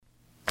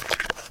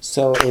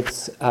So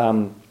it's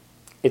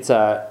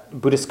a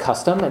Buddhist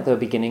custom at the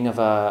beginning of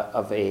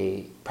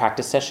a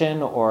practice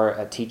session or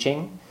a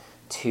teaching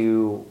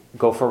to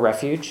go for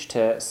refuge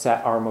to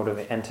set our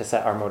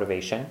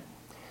motivation.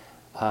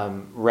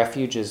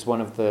 Refuge is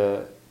one of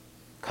the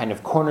kind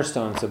of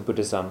cornerstones of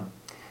Buddhism,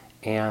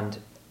 and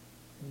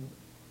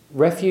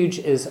refuge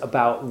is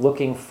about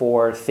looking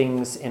for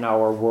things in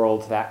our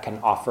world that can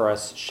offer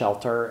us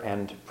shelter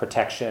and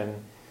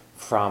protection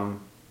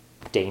from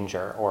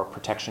danger or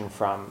protection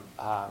from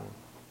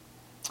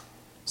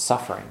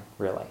suffering,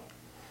 really.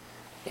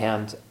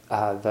 And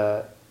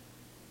the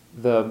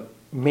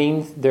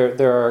main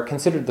there are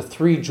considered the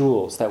three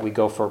jewels that we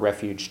go for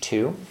refuge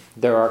to.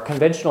 There are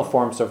conventional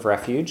forms of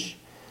refuge,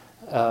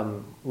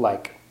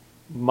 like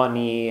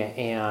money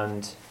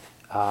and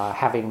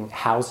having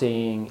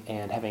housing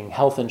and having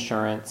health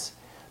insurance,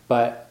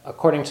 but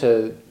according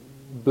to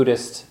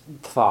Buddhist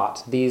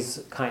thought, these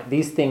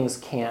things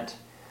can't.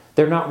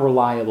 They're not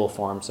reliable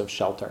forms of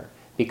shelter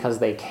because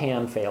they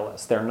can fail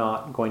us. They're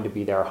not going to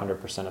be there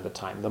 100% of the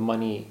time. The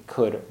money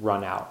could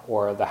run out,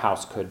 or the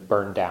house could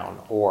burn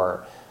down,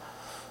 or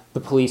the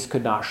police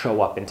could not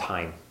show up in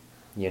time,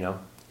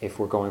 if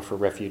we're going for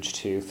refuge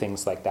to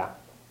things like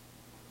that.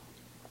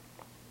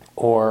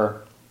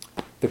 Or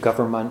the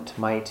government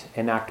might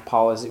enact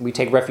policy. We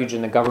take refuge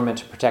in the government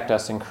to protect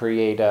us and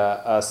create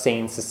a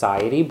sane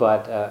society,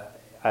 but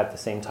at the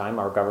same time,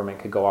 our government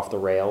could go off the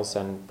rails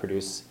and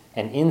produce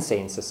an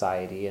insane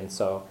society. And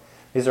so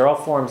these are all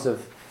forms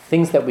of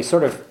things that we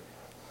sort of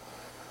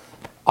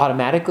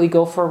automatically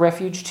go for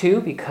refuge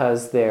to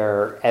because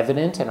they're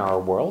evident in our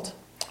world.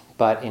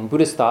 But in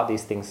Buddhist thought,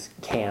 these things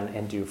can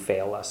and do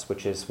fail us,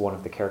 which is one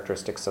of the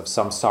characteristics of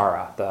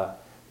samsara,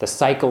 the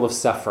cycle of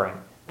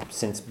suffering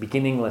since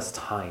beginningless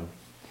time.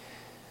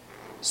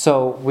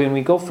 So when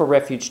we go for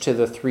refuge to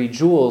the three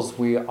jewels,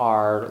 we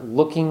are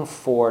looking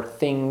for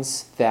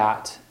things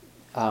that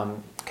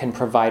can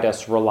provide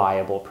us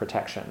reliable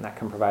protection, that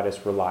can provide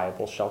us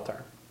reliable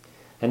shelter.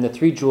 And the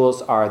three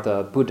jewels are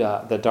the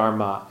Buddha, the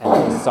Dharma, and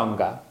the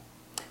Sangha.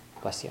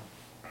 Bless you.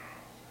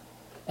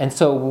 And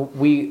so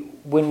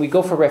when we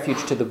go for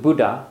refuge to the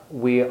Buddha,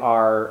 we're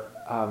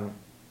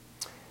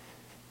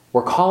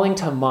calling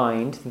to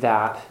mind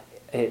that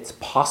it's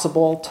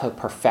possible to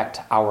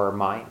perfect our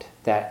mind,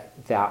 that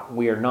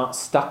we are not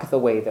stuck the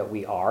way that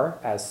we are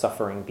as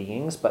suffering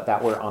beings, but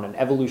that we're on an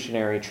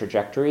evolutionary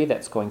trajectory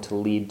that's going to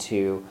lead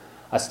to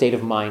a state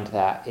of mind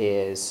that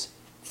is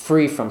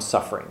free from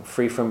suffering,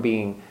 free from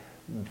being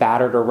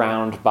battered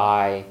around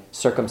by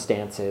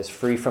circumstances,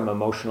 free from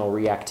emotional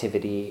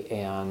reactivity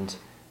and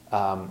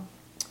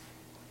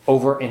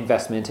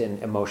over-investment in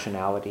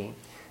emotionality.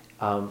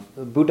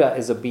 Buddha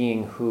is a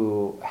being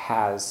who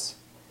has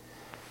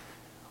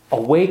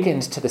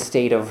awakened to the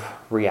state of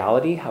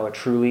reality, how it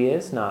truly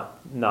is,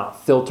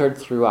 not filtered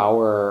through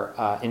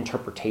our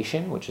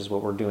interpretation, which is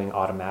what we're doing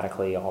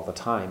automatically all the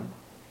time,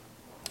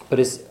 but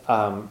is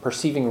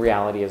perceiving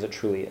reality as it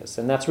truly is.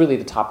 And that's really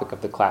the topic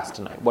of the class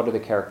tonight. What are the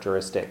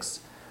characteristics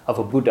of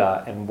a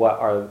Buddha, and what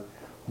are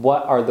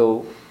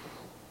the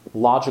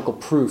logical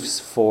proofs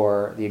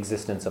for the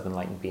existence of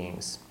enlightened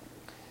beings?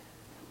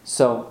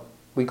 So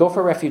we go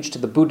for refuge to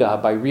the Buddha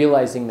by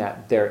realizing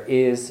that there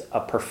is a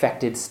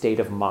perfected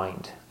state of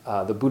mind.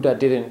 The Buddha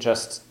didn't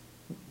just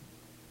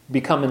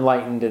become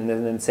enlightened and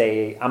then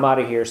say, I'm out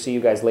of here, see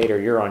you guys later,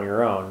 you're on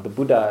your own. The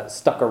Buddha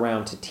stuck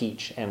around to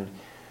teach and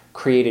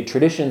created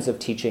traditions of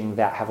teaching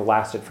that have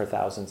lasted for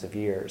thousands of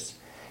years.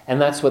 And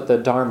that's what the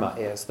Dharma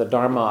is. The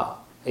Dharma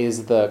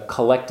is the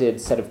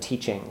collected set of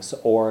teachings,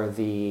 or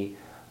the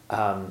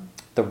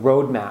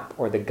roadmap,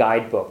 or the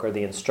guidebook, or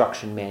the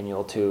instruction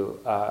manual to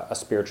a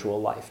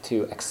spiritual life,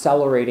 to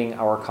accelerating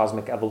our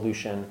cosmic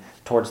evolution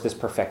towards this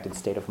perfected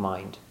state of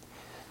mind.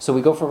 So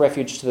we go for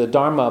refuge to the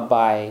Dharma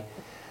by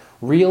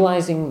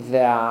recognizing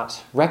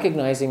that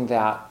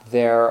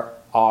there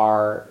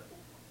are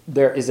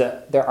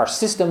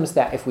systems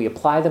that if we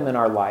apply them in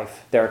our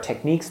life, there are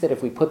techniques that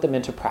if we put them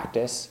into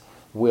practice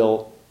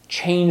will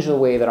change the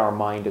way that our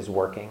mind is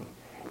working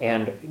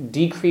and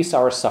decrease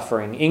our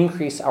suffering,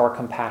 increase our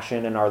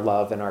compassion and our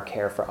love and our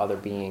care for other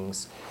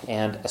beings,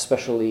 and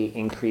especially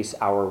increase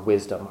our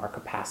wisdom, our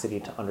capacity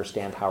to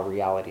understand how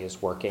reality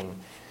is working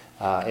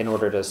in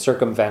order to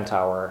circumvent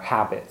our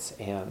habits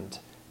and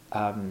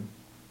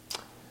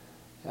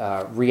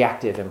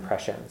reactive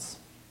impressions.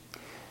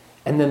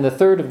 And then the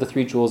third of the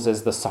three jewels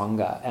is the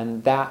Sangha,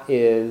 and that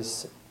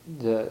is,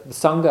 the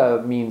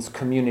Sangha means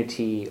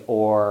community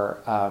or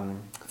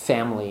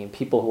family,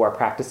 people who are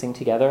practicing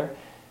together.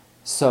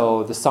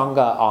 So the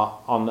Sangha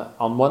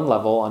on one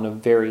level, on a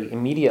very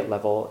immediate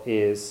level,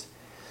 is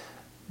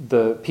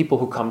the people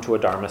who come to a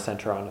Dharma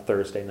center on a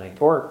Thursday night,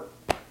 or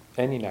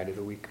any night of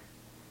the week,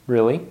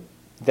 really.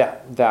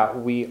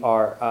 That we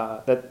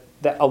are, that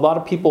a lot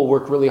of people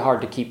work really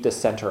hard to keep this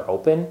center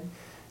open,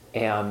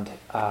 and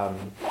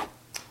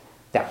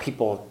that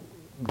people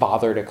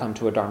bother to come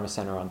to a Dharma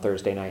center on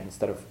Thursday night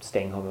instead of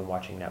staying home and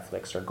watching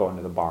Netflix or going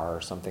to the bar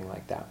or something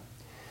like that.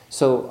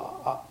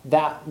 So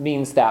that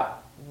means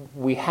that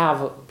we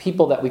have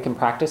people that we can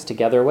practice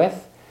together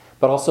with,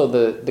 But also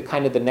the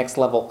kind of the next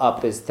level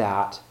up is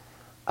that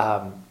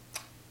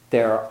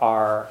there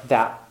are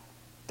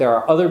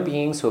other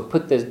beings who have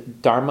put this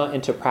Dharma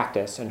into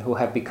practice and who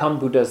have become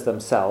Buddhas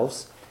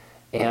themselves,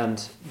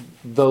 and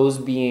those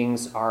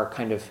beings are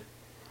kind of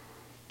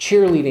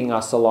cheerleading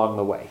us along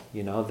the way.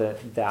 You know,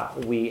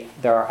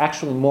 there are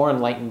actually more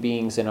enlightened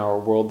beings in our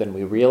world than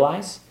we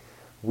realize.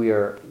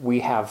 We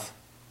have,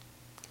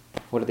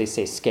 what do they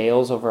say,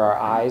 scales over our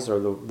eyes, or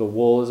the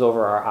wool is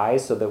over our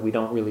eyes, so that we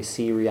don't really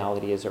see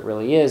reality as it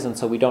really is, and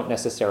so we don't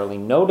necessarily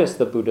notice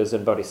the Buddhas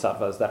and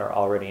Bodhisattvas that are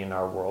already in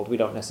our world. We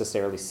don't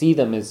necessarily see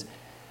them as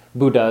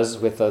Buddhas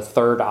with a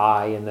third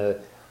eye and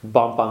the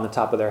bump on the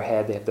top of their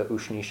head. They have the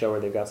Ushnisha, where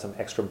they've got some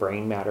extra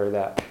brain matter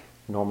that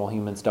normal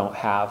humans don't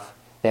have.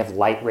 They have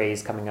light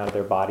rays coming out of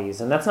their bodies,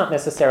 and that's not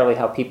necessarily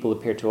how people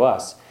appear to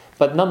us.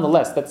 But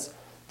nonetheless,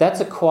 that's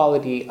a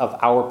quality of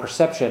our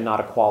perception, not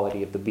a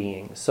quality of the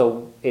being.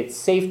 So it's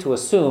safe to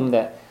assume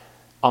that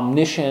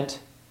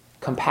omniscient,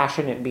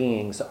 compassionate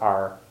beings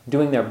are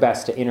doing their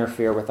best to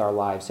interfere with our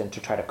lives and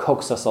to try to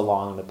coax us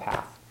along the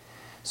path.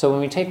 So when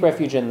we take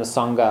refuge in the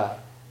Sangha,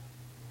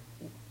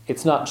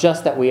 it's not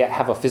just that we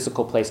have a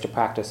physical place to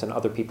practice and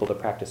other people to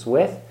practice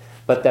with,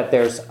 but that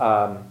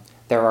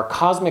there are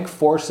cosmic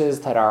forces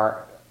that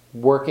are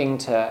working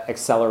to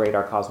accelerate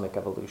our cosmic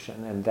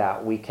evolution, and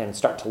that we can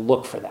start to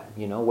look for them.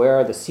 You know, where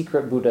are the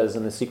secret Buddhas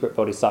and the secret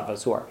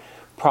Bodhisattvas who are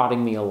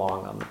prodding me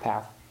along on the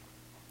path?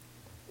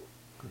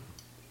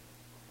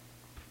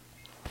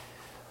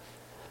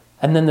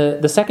 And then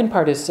the second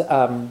part is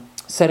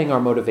setting our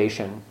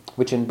motivation,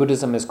 which in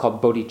Buddhism is called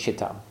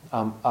bodhicitta.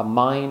 A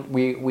mind,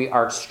 we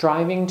are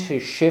striving to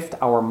shift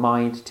our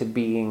mind to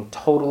being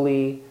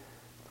totally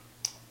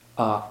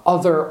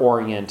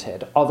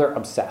other-oriented,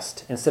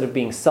 other-obsessed. Instead of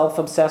being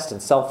self-obsessed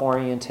and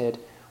self-oriented,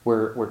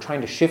 we're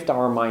trying to shift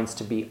our minds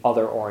to be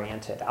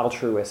other-oriented,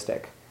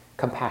 altruistic,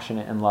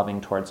 compassionate, and loving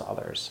towards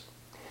others.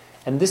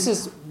 And this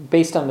is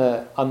based on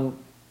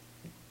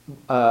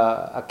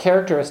a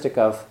characteristic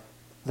of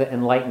the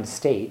enlightened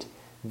state,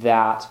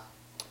 that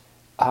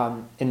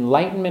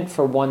enlightenment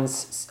for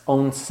one's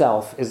own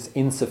self is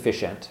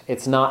insufficient.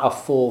 It's not a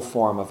full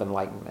form of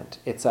enlightenment.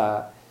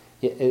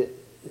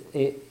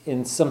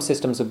 In some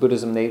systems of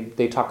Buddhism,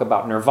 they talk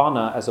about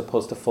nirvana as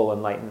opposed to full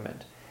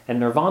enlightenment. And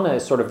nirvana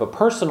is sort of a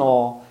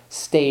personal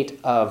state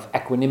of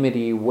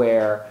equanimity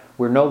where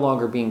we're no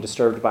longer being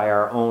disturbed by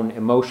our own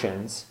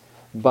emotions,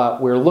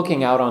 but we're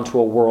looking out onto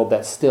a world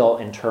that's still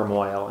in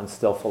turmoil and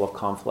still full of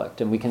conflict.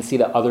 And we can see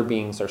that other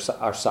beings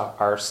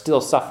are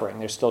still suffering.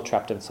 They're still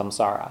trapped in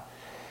samsara.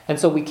 And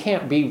so we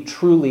can't be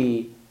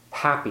truly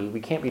happy. We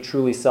can't be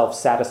truly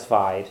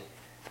self-satisfied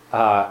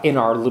in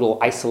our little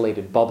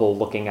isolated bubble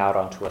looking out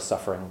onto a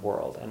suffering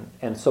world.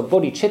 And so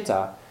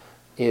bodhicitta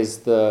is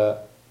the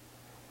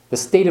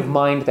state of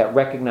mind that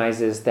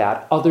recognizes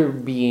that other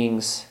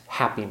beings'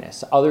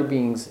 happiness, other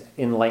beings'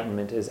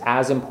 enlightenment is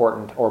as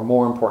important or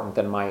more important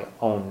than my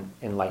own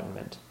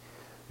enlightenment.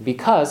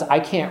 Because I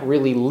can't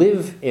really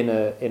live in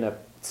a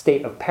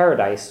state of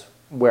paradise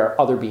where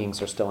other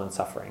beings are still in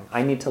suffering.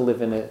 I need to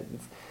live in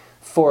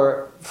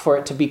for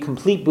it to be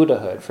complete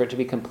Buddhahood, for it to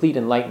be complete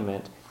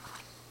enlightenment,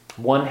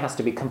 one has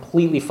to be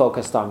completely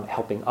focused on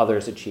helping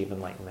others achieve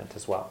enlightenment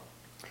as well.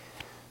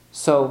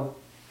 So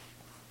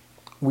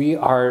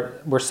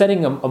we're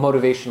setting a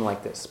motivation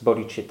like this,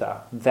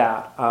 bodhicitta,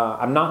 that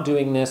I'm not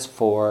doing this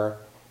for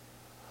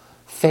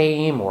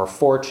fame or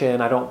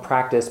fortune. I don't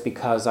practice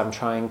because I'm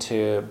trying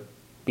to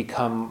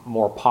become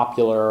more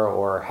popular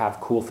or have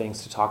cool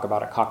things to talk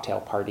about at cocktail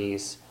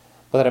parties.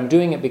 But that I'm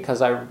doing it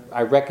because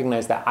I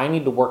recognize that I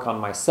need to work on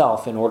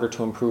myself in order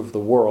to improve the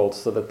world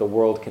so that the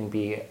world can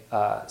be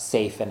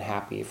safe and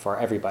happy for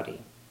everybody.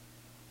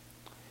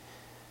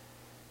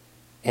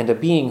 And a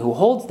being who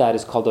holds that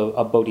is called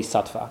a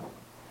bodhisattva,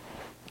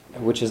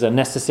 which is a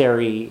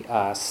necessary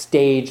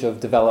stage of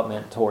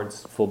development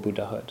towards full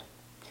Buddhahood.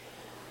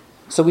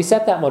 So we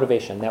set that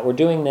motivation, that we're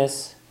doing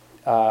this.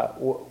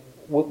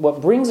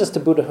 What brings us to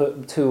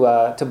Buddhahood,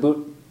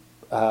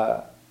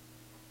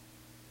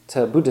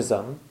 to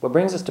Buddhism, what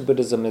brings us to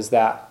Buddhism is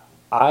that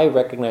I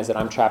recognize that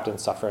I'm trapped in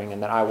suffering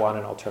and that I want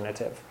an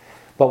alternative.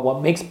 But what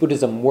makes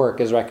Buddhism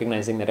work is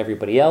recognizing that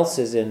everybody else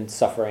is in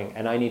suffering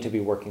and I need to be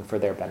working for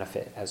their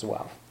benefit as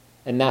well.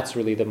 And that's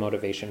really the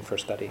motivation for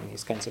studying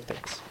these kinds of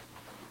things.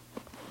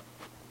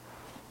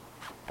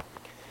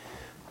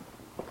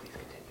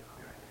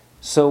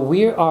 So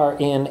we are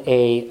in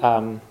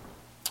a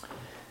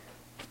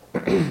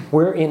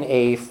we're in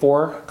a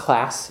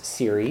 4-class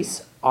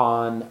series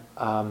on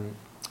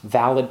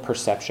valid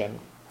perception,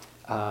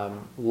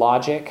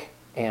 logic,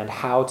 and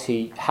how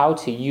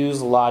to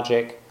use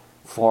logic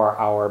for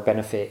our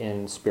benefit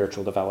in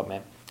spiritual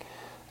development.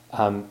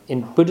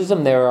 In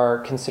Buddhism, there are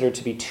considered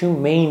to be 2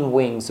 main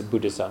wings of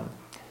Buddhism.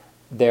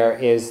 There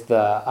is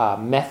the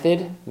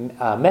method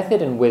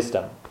and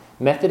wisdom.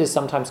 Method is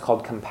sometimes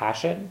called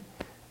compassion.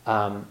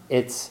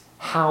 It's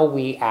how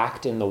we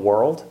act in the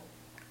world,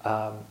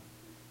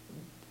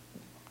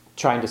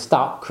 trying to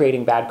stop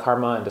creating bad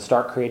karma and to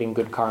start creating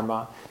good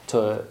karma,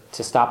 to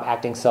stop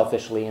acting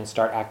selfishly and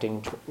start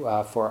acting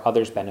for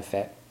others'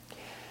 benefit.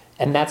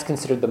 And that's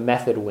considered the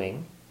method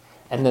wing.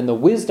 And then the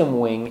wisdom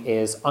wing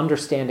is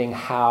understanding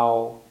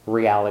how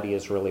reality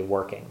is really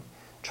working,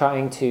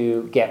 trying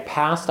to get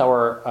past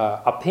our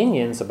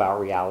opinions about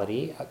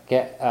reality,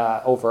 get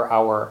over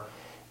our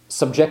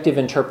subjective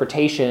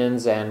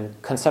interpretations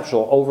and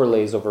conceptual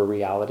overlays over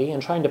reality,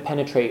 and trying to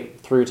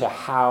penetrate through to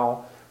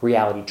how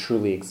reality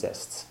truly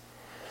exists.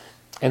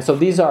 And so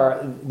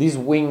these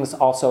wings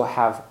also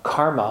have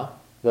karma,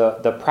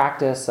 the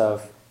practice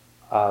of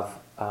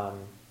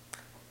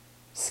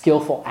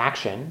skillful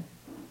action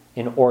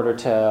in order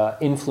to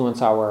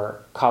influence our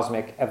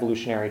cosmic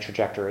evolutionary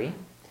trajectory,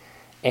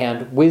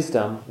 and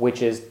wisdom,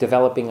 which is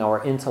developing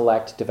our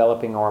intellect,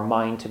 developing our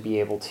mind to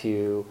be able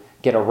to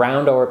get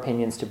around our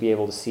opinions, to be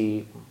able to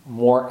see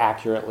more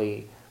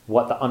accurately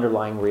what the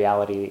underlying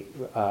reality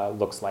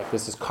looks like.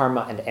 This is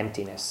karma and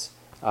emptiness,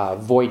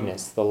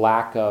 voidness, the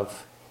lack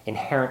of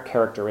inherent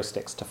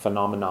characteristics to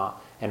phenomena,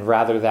 and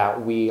rather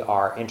that we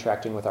are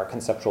interacting with our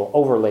conceptual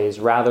overlays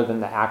rather than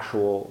the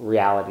actual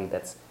reality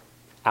that's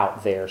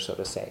out there, so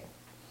to say.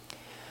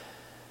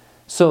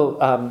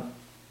 So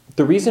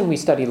the reason we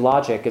study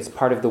logic is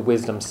part of the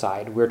wisdom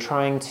side. We're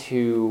trying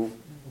to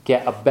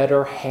get a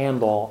better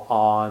handle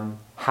on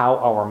how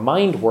our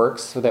mind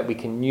works so that we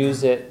can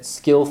use it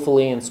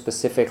skillfully and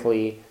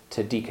specifically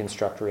to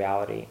deconstruct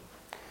reality.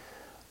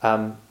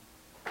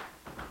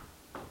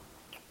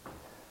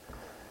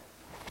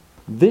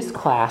 This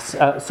class,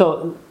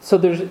 so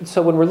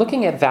when we're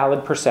looking at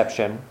valid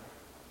perception,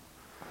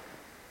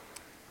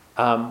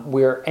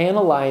 we're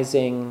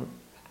analyzing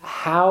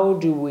how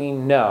do we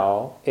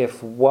know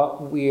if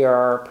what we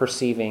are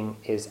perceiving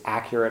is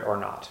accurate or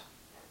not.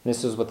 And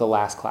this is what the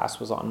last class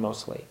was on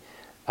mostly,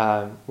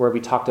 where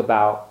we talked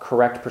about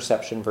correct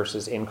perception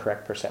versus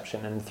incorrect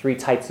perception, and three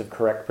types of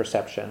correct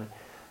perception.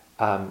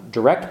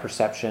 Direct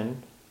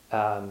perception,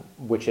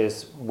 which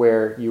is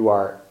where you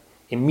are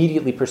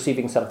immediately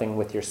perceiving something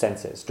with your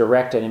senses,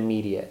 direct and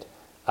immediate.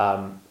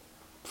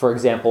 For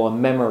example, a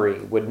memory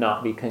would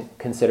not be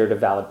considered a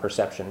valid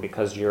perception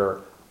because you're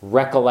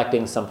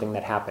recollecting something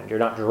that happened. You're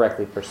not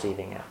directly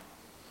perceiving it.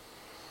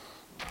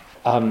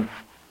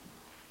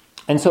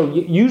 And so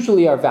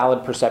usually our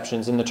valid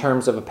perceptions in the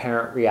terms of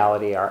apparent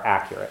reality are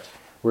accurate.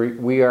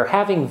 We are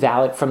having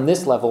valid, from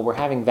this level, we're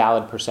having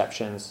valid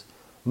perceptions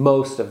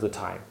most of the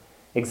time.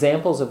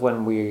 Examples of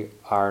when we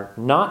are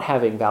not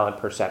having valid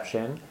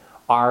perception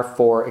are,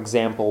 for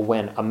example,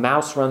 when a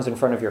mouse runs in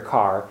front of your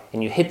car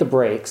and you hit the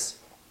brakes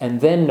and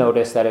then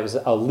notice that it was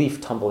a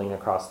leaf tumbling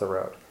across the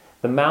road.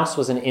 The mouse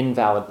was an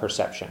invalid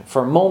perception.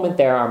 For a moment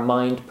there, our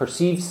mind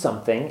perceived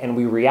something and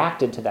we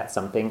reacted to that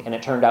something, and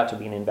it turned out to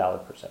be an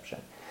invalid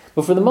perception.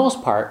 But for the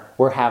most part,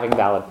 we're having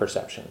valid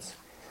perceptions.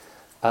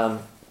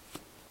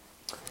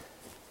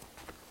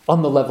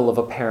 On the level of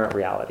apparent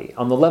reality.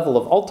 On the level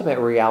of ultimate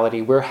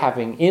reality, we're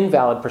having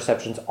invalid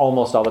perceptions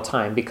almost all the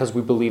time because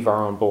we believe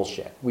our own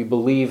bullshit. We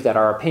believe that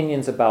our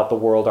opinions about the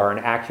world are an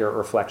accurate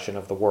reflection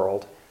of the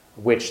world,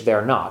 which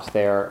they're not.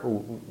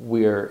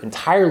 We're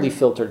entirely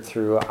filtered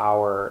through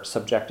our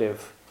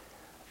subjective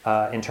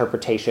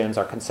interpretations,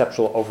 our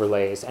conceptual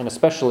overlays, and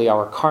especially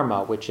our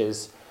karma, which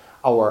is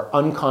our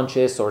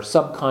unconscious or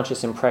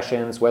subconscious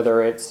impressions,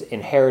 whether it's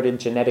inherited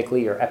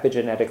genetically or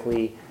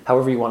epigenetically,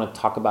 however you want to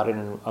talk about it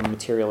in a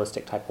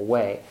materialistic type of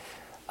way.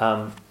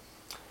 Childhood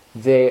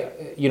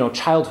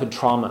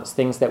traumas,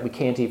 things that we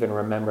can't even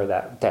remember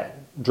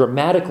that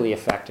dramatically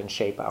affect and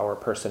shape our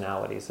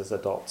personalities as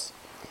adults.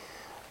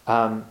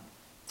 And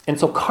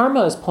so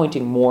karma is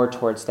pointing more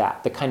towards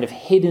that, the kind of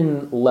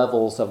hidden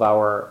levels of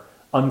our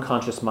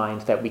unconscious mind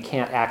that we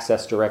can't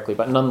access directly,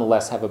 but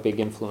nonetheless have a big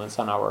influence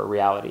on our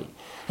reality.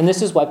 And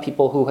this is why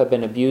people who have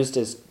been abused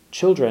as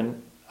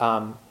children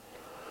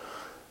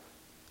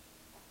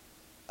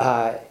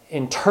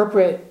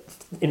interpret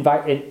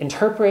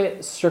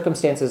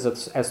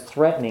circumstances as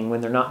threatening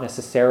when they're not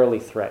necessarily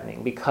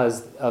threatening.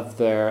 Because of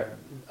their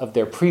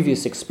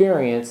previous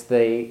experience,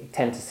 they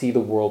tend to see the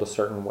world a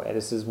certain way.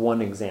 This is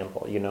one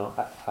example.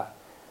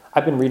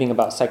 I've been reading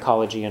about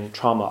psychology and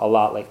trauma a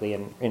lot lately,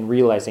 and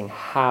realizing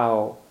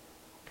how,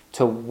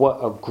 to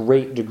what a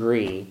great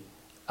degree,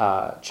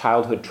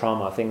 childhood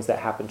trauma, things that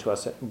happened to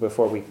us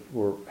before we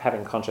were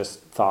having conscious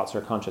thoughts or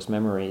conscious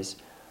memories,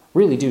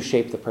 really do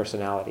shape the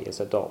personality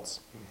as adults.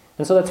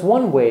 And so that's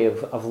one way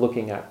of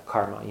looking at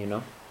karma,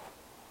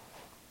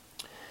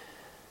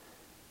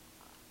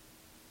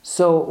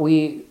 So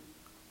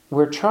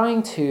we're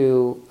trying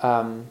to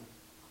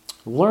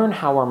learn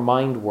how our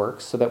mind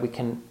works so that we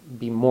can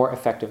be more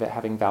effective at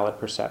having valid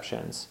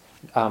perceptions.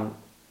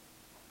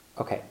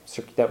 Okay,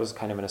 so that was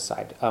kind of an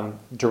aside.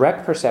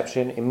 Direct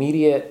perception,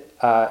 immediate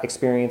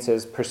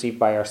experiences perceived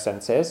by our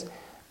senses.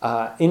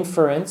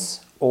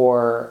 Inference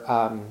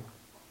or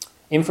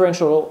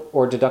inferential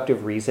or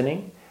deductive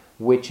reasoning,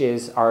 which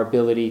is our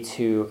ability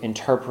to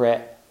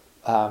interpret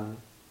our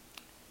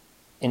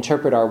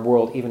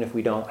world even if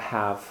we don't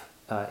have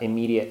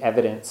immediate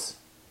evidence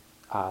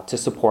to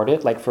support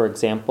it. Like, for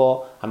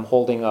example, I'm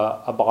holding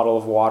a bottle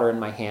of water in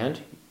my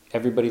hand.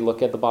 Everybody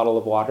look at the bottle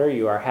of water.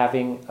 You are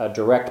having a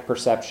direct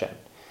perception.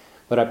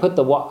 But I put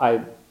the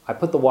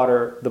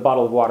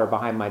bottle of water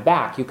behind my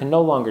back. You can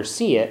no longer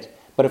see it.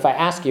 But if I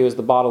ask you, is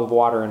the bottle of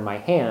water in my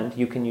hand,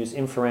 you can use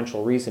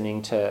inferential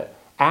reasoning to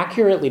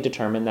accurately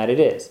determine that it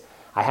is.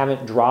 I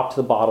haven't dropped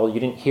the bottle. You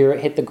didn't hear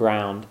it hit the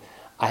ground.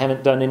 I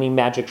haven't done any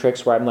magic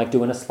tricks where I'm like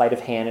doing a sleight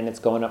of hand and it's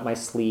going up my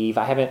sleeve.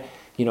 I haven't,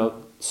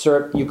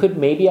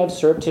 maybe I've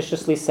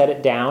surreptitiously set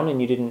it down and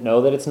you didn't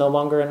know that it's no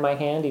longer in my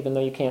hand, even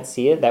though you can't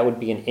see it. That would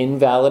be an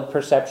invalid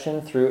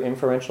perception through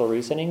inferential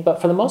reasoning. But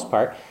for the most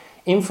part,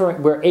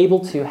 we're able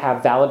to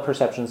have valid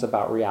perceptions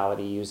about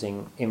reality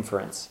using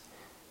inference.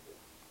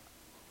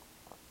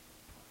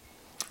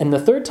 And the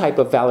third type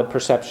of valid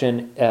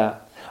perception, I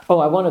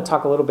want to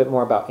talk a little bit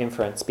more about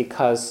inference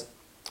because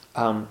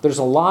there's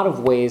a lot of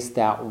ways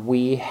that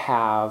we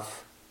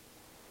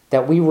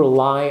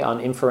rely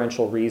on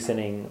inferential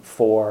reasoning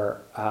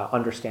for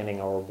understanding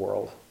our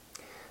world.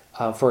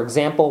 For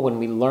example, when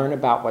we learn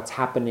about what's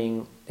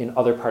happening in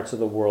other parts of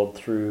the world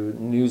through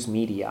news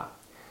media,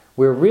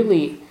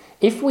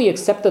 if we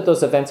accept that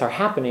those events are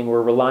happening,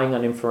 we're relying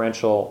on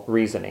inferential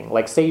reasoning.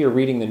 Like, say you're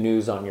reading the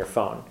news on your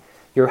phone.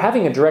 You're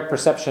having a direct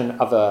perception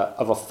of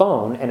a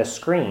phone and a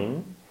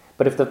screen,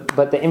 but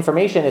the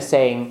information is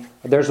saying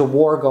there's a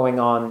war going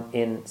on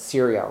in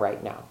Syria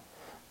right now.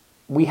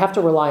 We have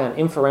to rely on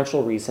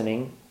inferential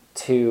reasoning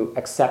to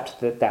accept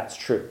that that's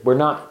true. We're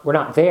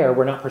not there.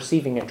 We're not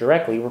perceiving it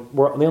directly.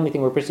 The only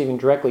thing we're perceiving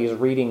directly is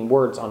reading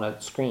words on a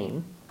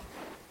screen.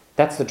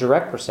 That's the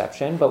direct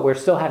perception, but we're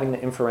still having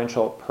the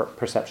inferential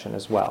perception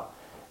as well.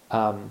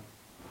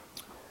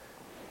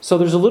 So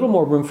there's a little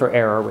more room for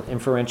error with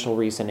inferential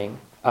reasoning,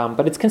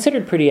 but it's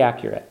considered pretty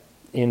accurate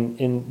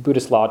in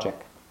Buddhist logic.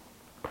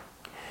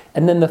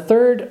 And then the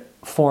third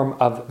form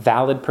of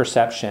valid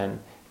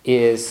perception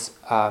is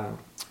on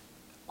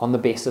the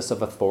basis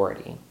of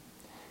authority.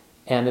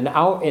 And in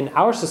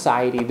our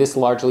society, this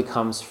largely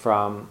comes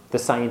from the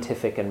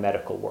scientific and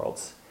medical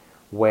worlds,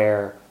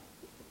 where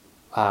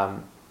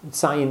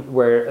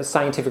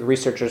scientific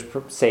researchers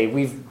say,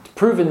 we've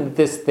proven that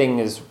this thing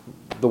is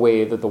the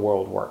way that the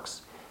world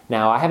works.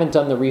 Now, I haven't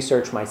done the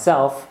research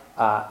myself.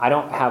 I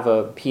don't have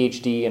a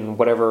PhD in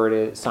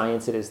whatever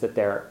science it is that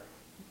they're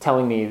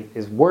telling me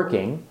is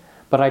working,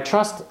 but I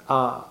trust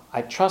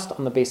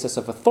on the basis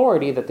of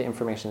authority that the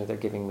information that they're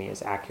giving me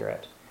is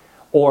accurate.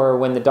 Or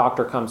when the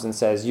doctor comes and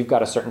says, you've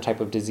got a certain type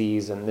of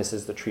disease and this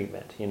is the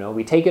treatment.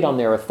 We take it on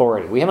their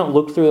authority. We haven't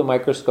looked through the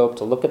microscope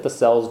to look at the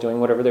cells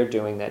doing whatever they're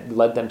doing that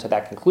led them to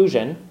that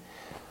conclusion.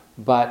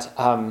 But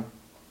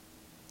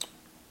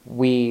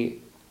we're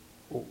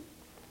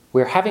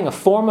having a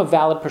form of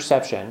valid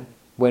perception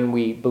when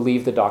we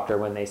believe the doctor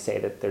when they say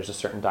that there's a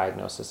certain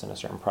diagnosis and a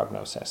certain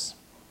prognosis.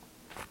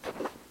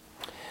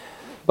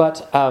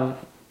 But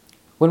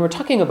when we're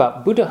talking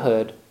about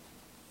Buddhahood,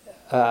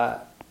 when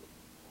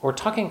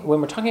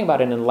we're talking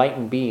about an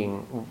enlightened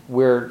being,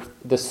 where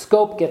the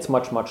scope gets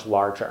much, much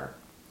larger.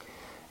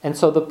 And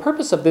so the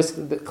purpose of this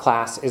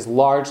class is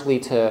largely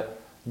to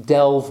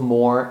delve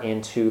more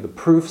into the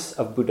proofs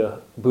of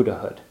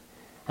Buddhahood.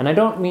 And I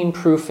don't mean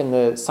proof in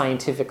the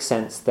scientific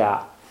sense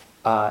that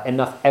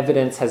enough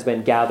evidence has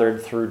been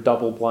gathered through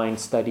double-blind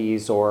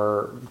studies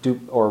or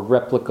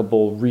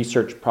replicable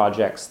research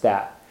projects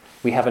that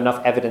we have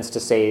enough evidence to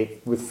say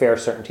with fair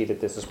certainty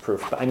that this is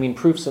proof. But I mean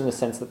proofs in the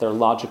sense that they're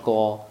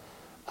logical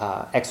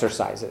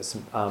exercises,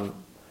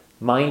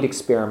 mind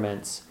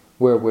experiments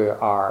where we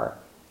are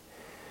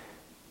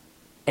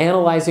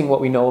analyzing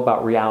what we know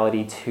about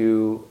reality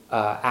to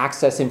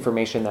access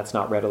information that's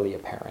not readily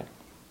apparent.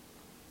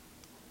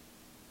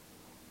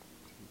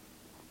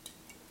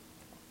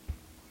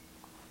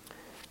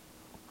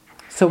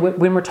 So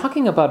when we're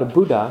talking about a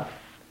Buddha,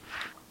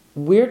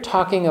 we're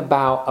talking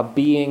about a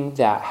being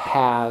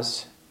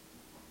that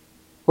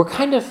we're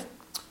kind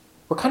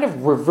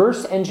of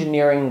reverse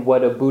engineering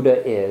what a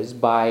Buddha is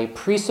by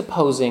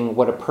presupposing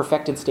what a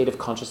perfected state of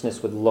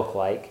consciousness would look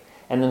like,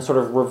 and then sort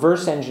of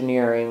reverse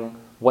engineering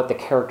what the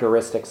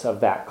characteristics of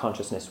that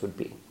consciousness would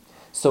be.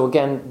 So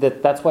again,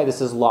 that's why this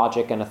is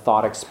logic and a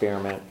thought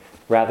experiment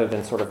rather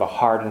than sort of a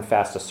hard and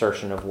fast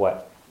assertion of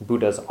what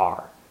Buddhas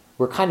are.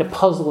 We're kind of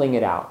puzzling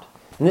it out.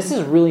 And this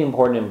is really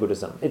important in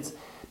Buddhism.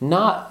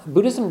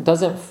 Buddhism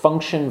doesn't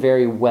function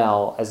very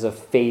well as a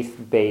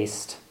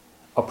faith-based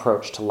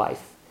approach to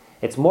life.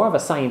 It's more of a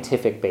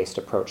scientific-based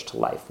approach to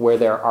life, where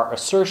there are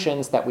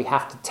assertions that we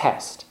have to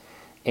test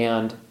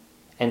and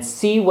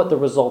see what the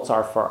results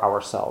are for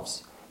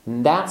ourselves.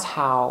 And that's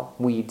how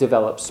we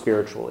develop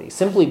spiritually.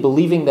 Simply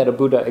believing that a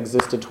Buddha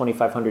existed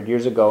 2,500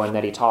 years ago and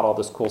that he taught all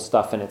this cool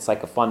stuff and it's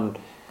like a fun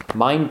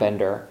mind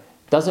bender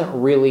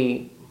doesn't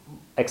really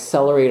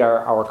accelerate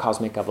our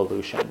cosmic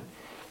evolution.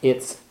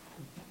 It's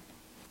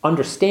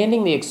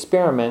understanding the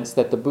experiments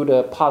that the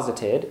Buddha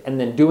posited and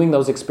then doing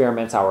those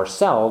experiments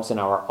ourselves in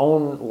our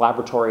own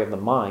laboratory of the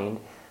mind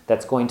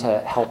that's going to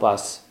help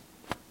us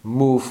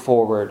move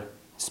forward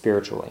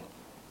spiritually.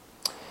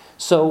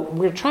 So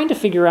we're trying to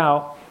figure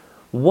out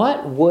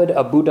What would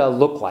a Buddha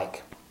look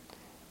like?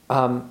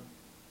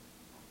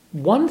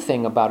 One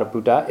thing about a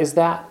Buddha is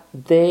that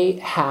they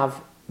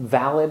have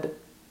valid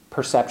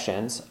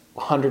perceptions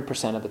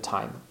 100% of the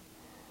time.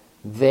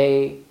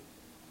 They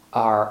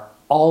are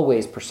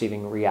always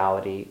perceiving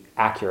reality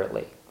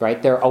accurately,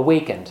 right? They're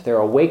awakened. They're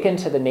awakened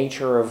to the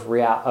nature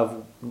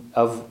of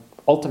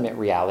ultimate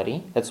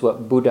reality. That's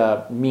what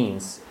Buddha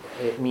means.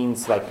 It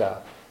means like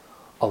a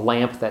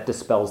lamp that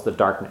dispels the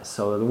darkness.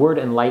 So the word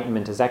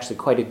enlightenment is actually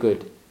quite a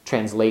good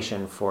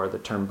translation for the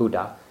term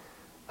Buddha,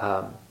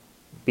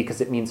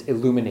 because it means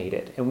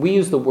illuminated. And we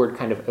use the word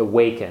kind of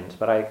awakened,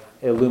 but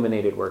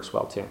illuminated works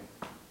well too.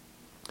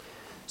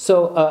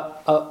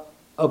 So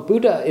a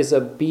Buddha is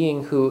a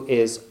being who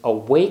is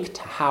awake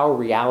to how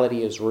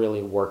reality is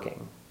really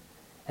working.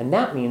 And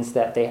that means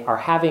that they are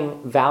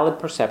having valid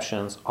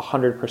perceptions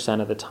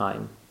 100% of the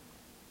time.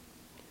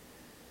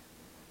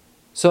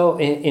 So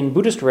in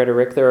Buddhist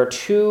rhetoric, there are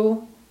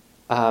two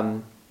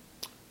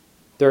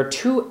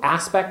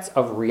aspects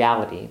of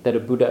reality that a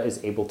Buddha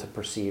is able to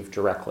perceive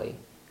directly.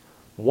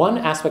 One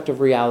aspect of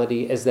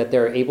reality is that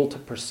they're able to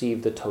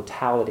perceive the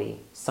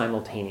totality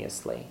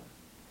simultaneously,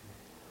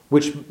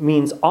 which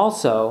means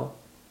also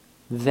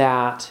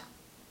that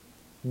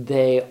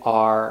they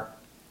are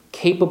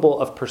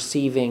capable of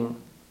perceiving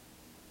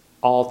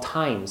all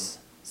times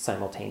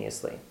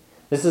simultaneously.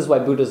 This is why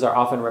Buddhas are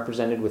often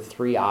represented with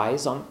 3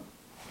 eyes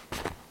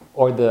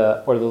or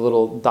the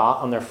little dot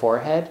on their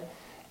forehead.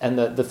 And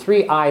the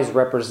 3 eyes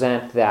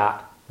represent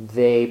that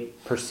they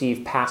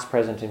perceive past,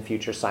 present, and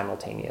future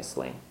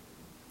simultaneously.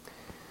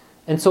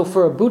 And so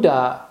for a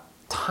Buddha,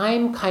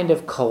 time kind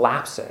of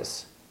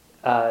collapses.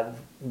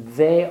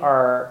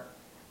 They're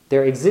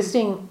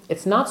existing.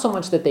 It's not so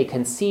much that they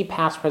can see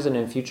past, present,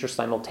 and future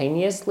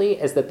simultaneously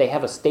as that they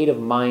have a state of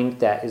mind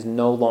that is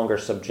no longer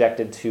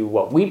subjected to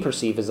what we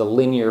perceive as a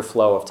linear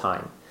flow of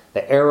time,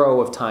 the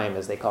arrow of time,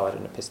 as they call it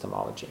in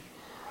epistemology.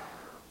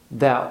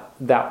 That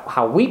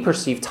how we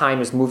perceive time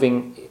is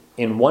moving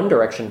in one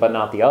direction but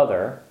not the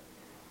other,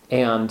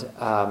 and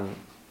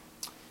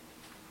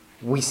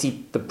we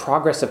see the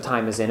progress of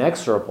time as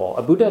inexorable.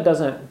 A Buddha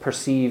doesn't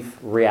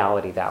perceive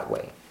reality that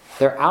way.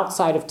 They're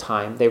outside of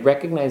time. They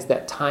recognize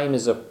that time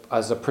is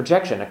a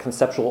projection, a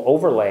conceptual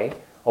overlay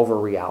over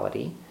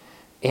reality,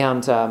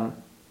 and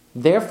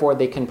therefore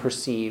they can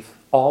perceive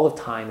all of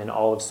time and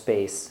all of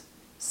space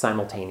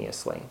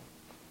simultaneously.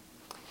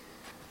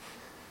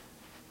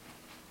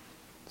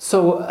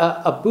 So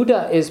a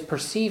Buddha is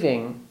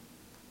perceiving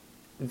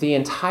the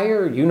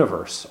entire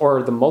universe,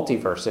 or the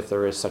multiverse, if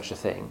there is such a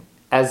thing,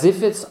 as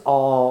if it's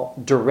all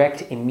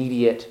direct,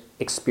 immediate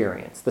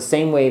experience. The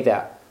same way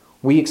that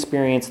we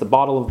experience the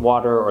bottle of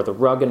water or the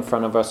rug in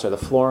front of us or the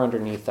floor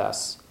underneath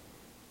us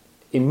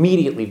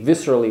immediately,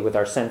 viscerally with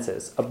our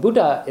senses. A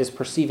Buddha is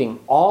perceiving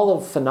all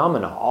of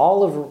phenomena,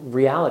 all of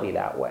reality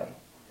that way.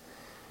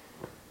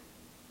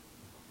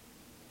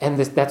 And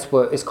that's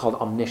what is called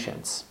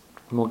omniscience.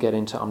 And we'll get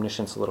into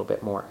omniscience a little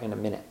bit more in a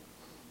minute.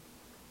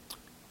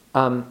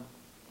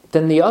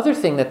 Then the other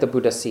thing that the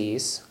Buddha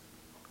sees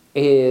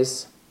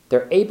is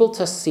they're able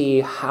to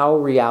see how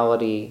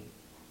reality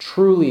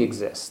truly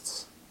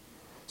exists.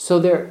 So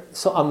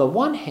on the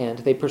one hand,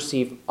 they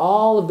perceive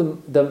all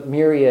of the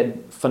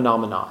myriad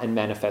phenomena and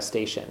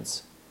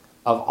manifestations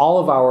of all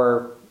of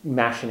our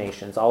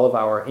machinations, all of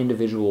our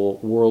individual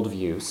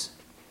worldviews.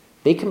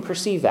 They can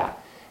perceive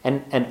that.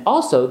 And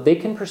also, they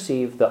can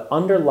perceive the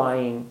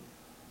underlying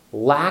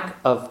lack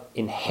of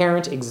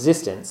inherent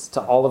existence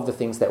to all of the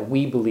things that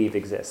we believe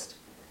exist.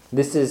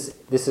 This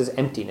is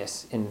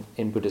emptiness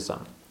in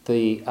Buddhism.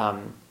 The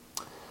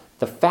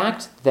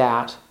fact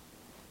that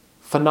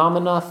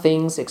phenomena,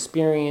 things,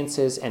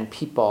 experiences, and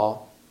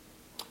people,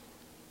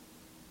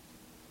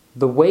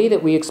 the way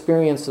that we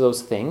experience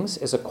those things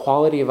is a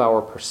quality of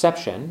our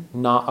perception,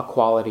 not a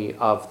quality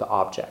of the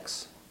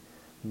objects.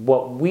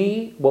 What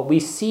we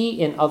see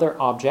in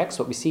other objects,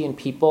 what we see in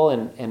people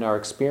and our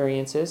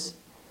experiences,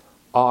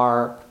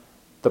 are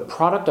the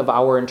product of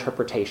our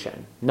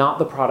interpretation, not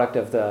the product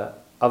of the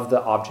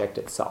object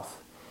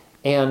itself.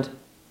 And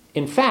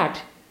in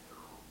fact,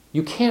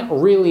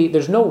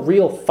 there's no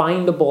real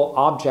findable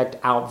object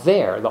out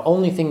there. The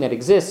only thing that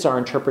exists are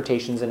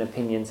interpretations and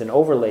opinions and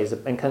overlays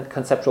and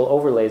conceptual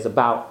overlays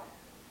about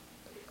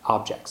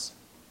objects.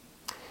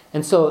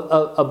 And so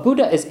a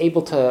Buddha is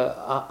able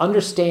to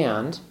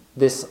understand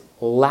this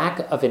lack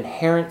of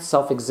inherent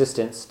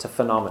self-existence to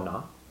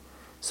phenomena.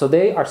 So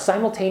they are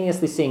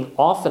simultaneously seeing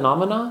all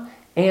phenomena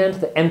and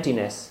the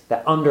emptiness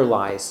that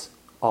underlies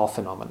all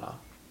phenomena.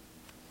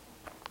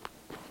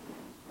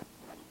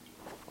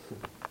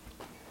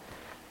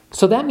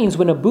 So that means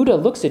when a Buddha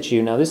looks at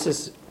you, now this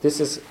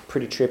is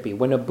pretty trippy.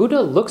 When a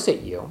Buddha looks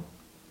at you,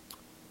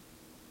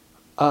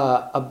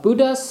 a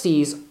Buddha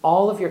sees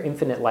all of your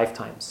infinite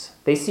lifetimes.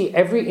 They see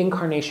every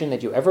incarnation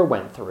that you ever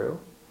went through,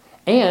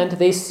 and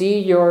they see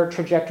your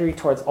trajectory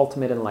towards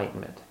ultimate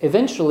enlightenment.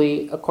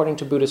 Eventually, according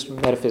to Buddhist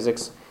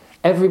metaphysics,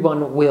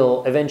 everyone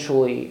will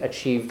eventually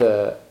achieve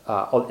the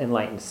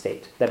enlightened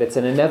state. That it's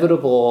an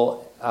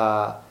inevitable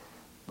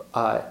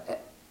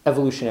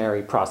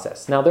evolutionary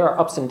process. Now there are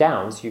ups and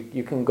downs.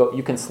 You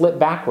can slip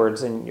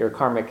backwards in your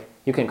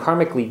you can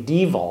karmically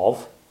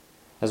devolve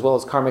as well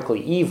as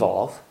karmically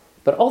evolve,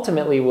 but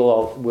ultimately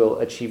we'll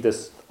achieve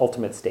this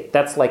ultimate state.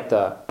 That's like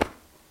the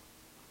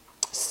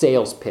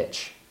sales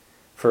pitch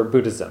for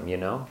Buddhism,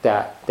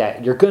 that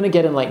you're going to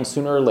get enlightened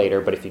sooner or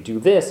later, but if you do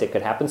this, it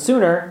could happen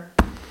sooner.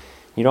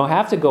 You don't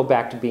have to go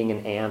back to being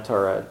an ant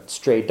or a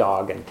stray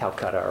dog in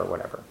Calcutta or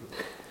whatever.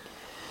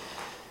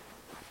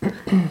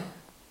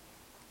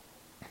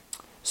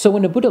 So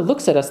when a Buddha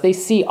looks at us, they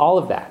see all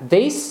of that.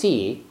 They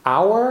see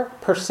our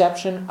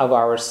perception of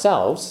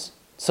ourselves,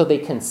 so they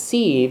can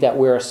see that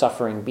we're a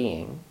suffering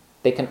being.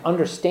 They can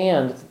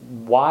understand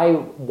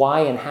why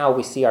and how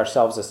we see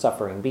ourselves as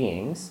suffering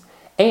beings.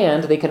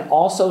 And they can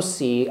also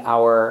see I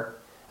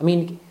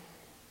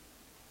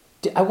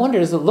wonder,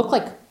 does it look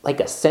like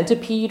a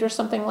centipede or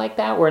something like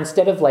that? Where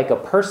instead of like a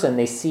person,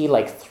 they see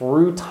like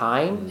through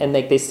time, and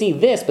they see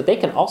this, but they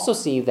can also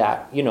see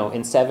that,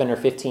 in 7 or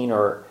 15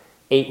 or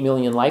 8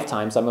 million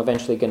lifetimes, I'm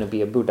eventually going to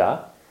be a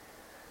Buddha.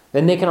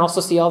 Then they can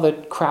also see all the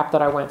crap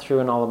that I went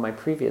through in all of my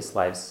previous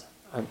lives.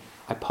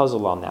 I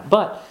puzzle on that.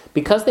 But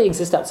because they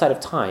exist outside of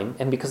time,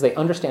 and because they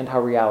understand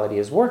how reality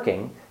is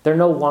working, they're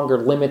no longer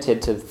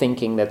limited to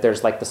thinking that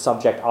there's like the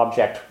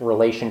subject-object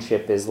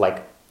relationship is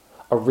like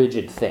a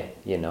rigid thing,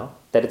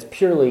 that it's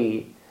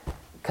purely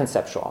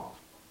conceptual.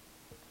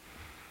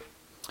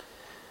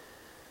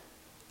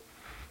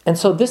 And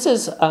so this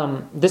is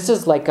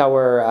like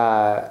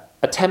our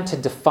attempt to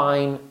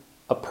define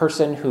a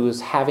person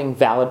who's having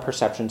valid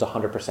perceptions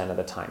 100% of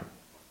the time,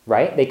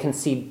 right? They can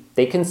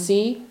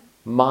see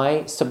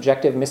my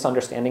subjective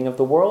misunderstanding of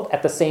the world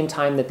at the same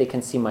time that they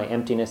can see my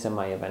emptiness and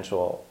my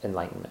eventual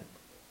enlightenment.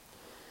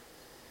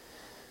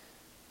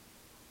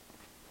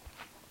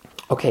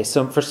 Okay,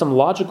 so for some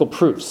logical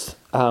proofs,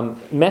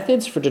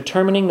 methods for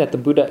determining that the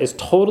Buddha is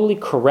totally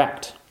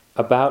correct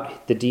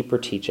about the deeper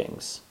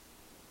teachings.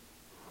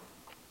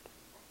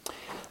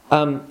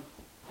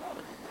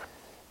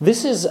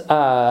 This is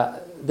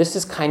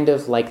kind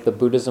of like the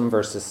Buddhism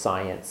versus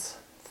science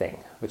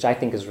thing, which I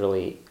think is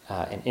really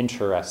an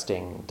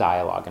interesting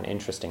dialogue, an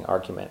interesting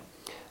argument.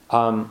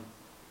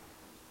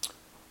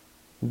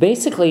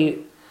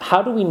 Basically,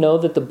 how do we know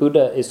that the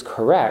Buddha is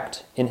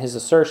correct in his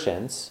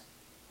assertions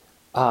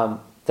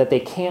that they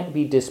can't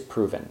be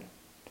disproven?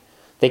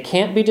 They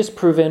can't be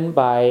disproven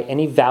by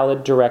any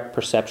valid direct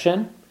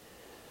perception.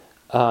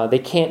 They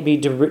can't be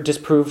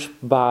disproved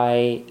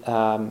by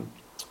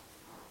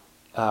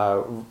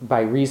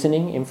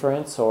reasoning,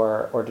 inference,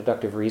 or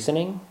deductive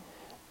reasoning.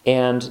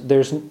 And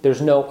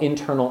there's no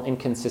internal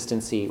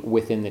inconsistency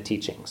within the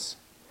teachings.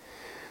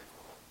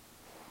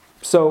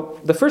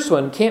 So the first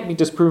one can't be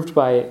disproved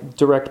by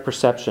direct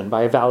perception,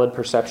 by a valid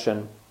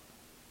perception.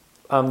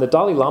 The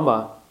Dalai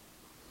Lama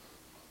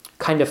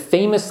kind of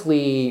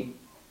famously,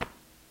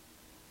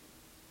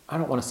 I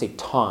don't want to say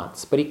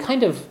taunts, but he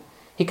kind of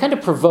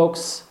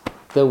provokes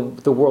the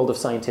world of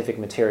scientific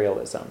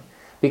materialism.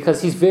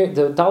 Because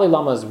the Dalai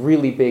Lama is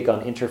really big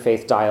on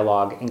interfaith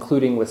dialogue,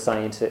 including with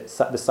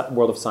the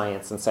world of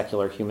science and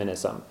secular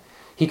humanism.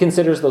 He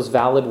considers those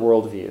valid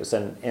worldviews,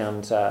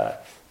 and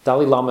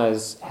Dalai Lama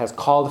has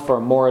called for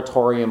a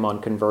moratorium on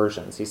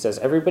conversions. He says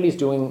everybody's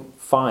doing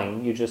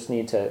fine. You just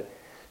need to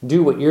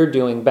do what you're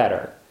doing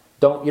better.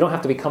 You don't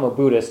have to become a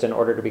Buddhist in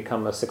order to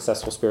become a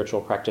successful spiritual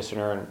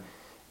practitioner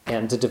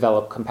and to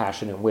develop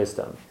compassion and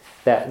wisdom.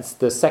 That's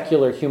the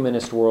secular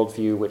humanist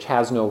worldview, which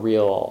has no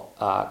real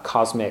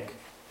cosmic,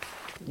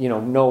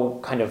 no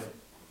kind of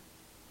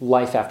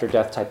life after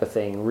death type of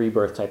thing,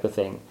 rebirth type of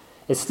thing.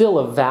 It's still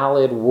a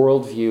valid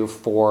worldview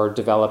for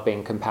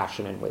developing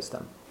compassion and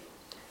wisdom.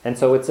 And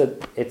so it's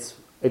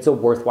a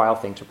worthwhile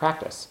thing to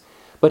practice.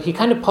 But he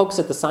kind of pokes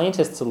at the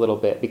scientists a little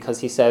bit,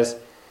 because he says,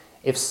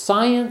 if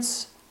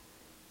science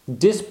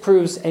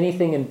disproves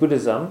anything in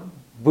Buddhism,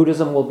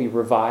 Buddhism will be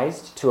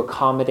revised to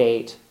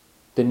accommodate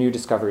the new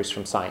discoveries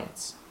from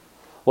science.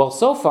 Well,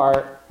 so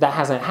far, that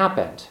hasn't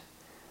happened.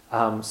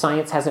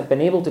 Science hasn't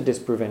been able to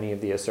disprove any of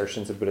the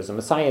assertions of Buddhism.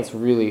 The science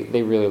really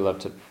love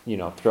to,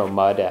 throw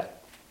mud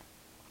at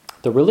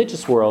the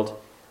religious world.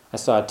 I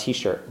saw a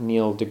T-shirt,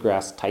 Neil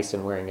deGrasse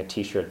Tyson wearing a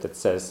T-shirt that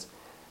says,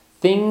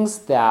 things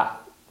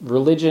that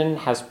religion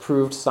has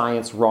proved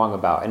science wrong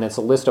about. And it's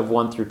a list of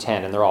 1 through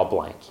 10, and they're all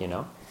blank,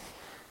 And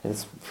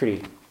it's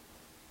pretty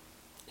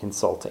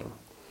insulting.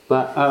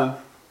 But,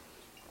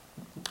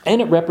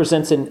 and it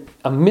represents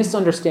a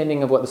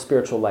misunderstanding of what the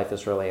spiritual life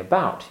is really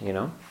about,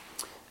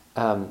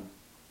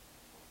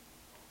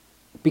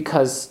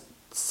 because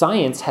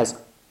science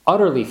has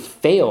utterly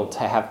failed to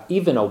have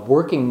even a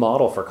working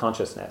model for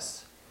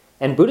consciousness.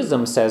 And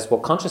Buddhism says, well,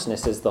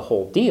 consciousness is the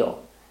whole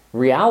deal.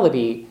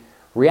 Reality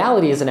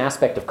is an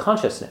aspect of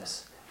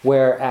consciousness,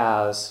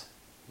 whereas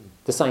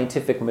the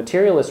scientific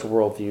materialist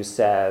worldview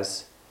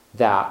says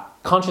that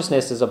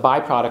consciousness is a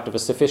byproduct of a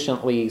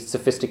sufficiently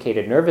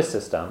sophisticated nervous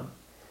system,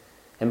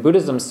 and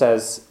Buddhism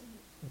says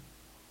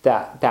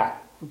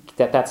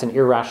that's an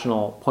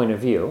irrational point of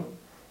view,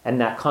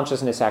 and that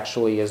consciousness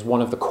actually is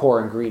one of the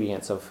core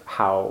ingredients of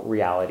how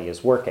reality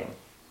is working.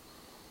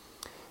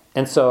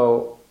 And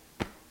so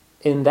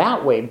in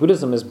that way,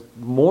 Buddhism is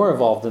more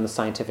evolved than the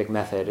scientific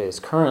method is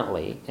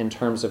currently in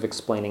terms of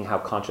explaining how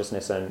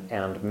consciousness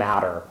and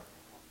matter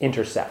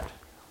intersect,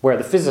 where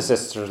the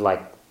physicists are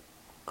like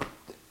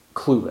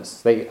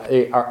clueless.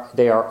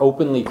 They are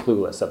openly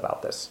clueless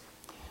about this.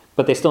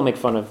 But they still make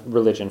fun of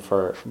religion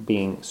for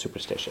being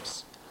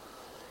superstitious.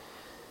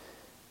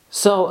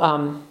 So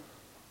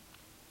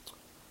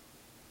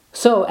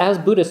as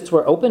Buddhists,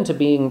 we're open to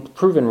being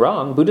proven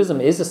wrong.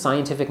 Buddhism is a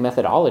scientific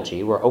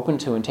methodology. We're open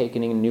to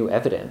taking in new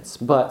evidence.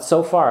 But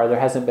so far, there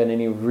hasn't been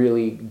any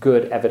really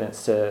good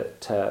evidence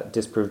to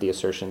disprove the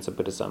assertions of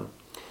Buddhism.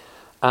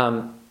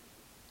 But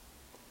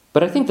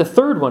I think the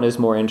third one is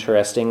more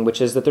interesting,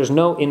 which is that there's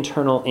no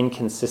internal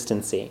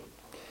inconsistency.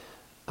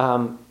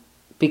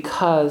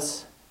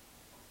 Because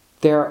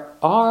there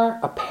are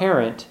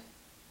apparent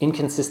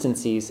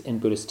inconsistencies in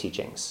Buddhist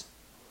teachings.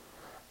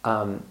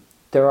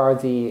 There are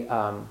the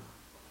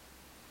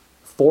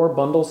 4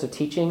 bundles of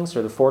teachings,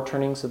 or the 4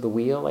 turnings of the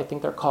wheel, I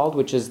think they're called,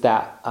 which is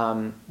that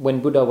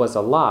when Buddha was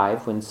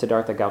alive, when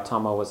Siddhartha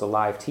Gautama was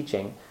alive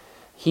teaching,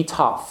 he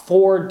taught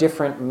 4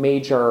 different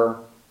major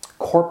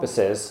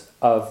corpuses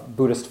of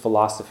Buddhist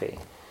philosophy.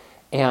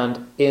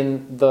 And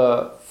in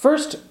the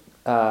first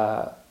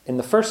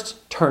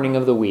turning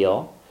of the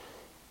wheel,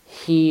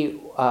 he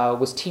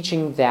was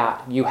teaching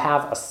that you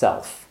have a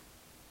self,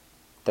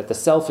 that the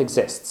self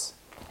exists.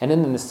 And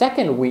then in the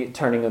second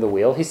turning of the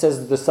wheel, he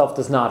says the self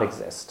does not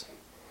exist.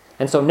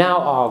 And so now,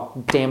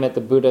 oh, damn it,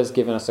 the Buddha's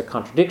given us a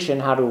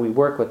contradiction. How do we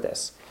work with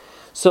this?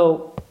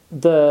 So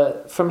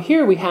from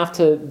here, we have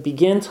to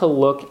begin to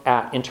look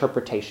at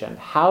interpretation.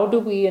 How do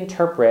we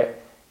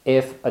interpret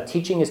if a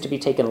teaching is to be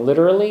taken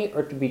literally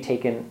or to be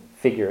taken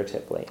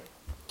figuratively?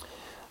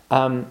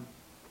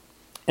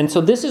 And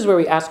so this is where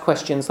we ask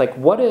questions like,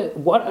 what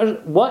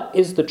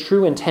is the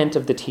true intent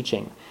of the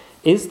teaching?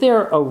 Is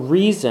there a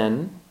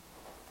reason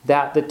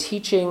that the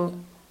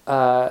teaching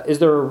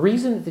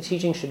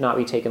should not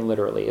be taken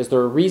literally? Is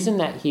there a reason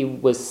that he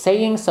was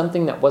saying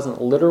something that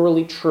wasn't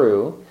literally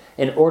true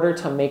in order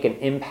to make an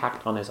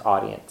impact on his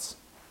audience?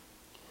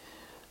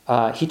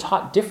 He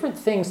taught different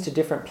things to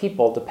different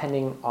people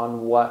depending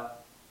on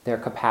what their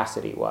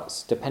capacity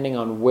was. Depending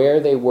on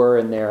where they were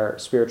in their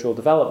spiritual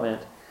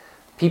development,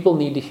 people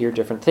need to hear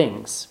different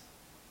things.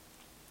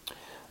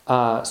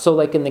 So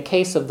like in the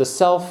case of the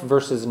self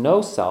versus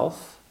no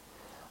self,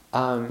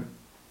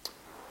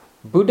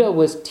 Buddha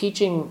was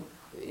teaching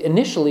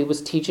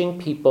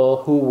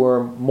people who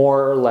were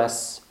more or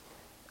less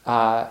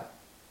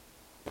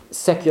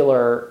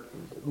secular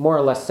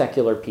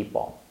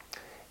people.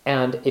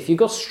 And if you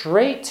go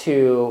straight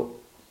to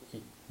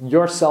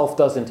yourself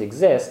doesn't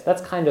exist,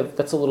 that's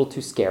a little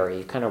too scary.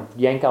 You kind of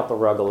yank out the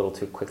rug a little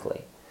too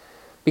quickly.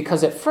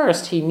 Because at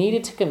first he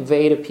needed to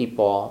convey to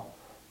people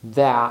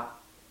that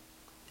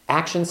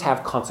actions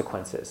have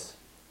consequences.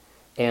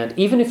 And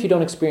even if you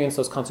don't experience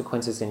those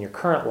consequences in your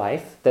current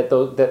life, that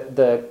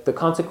the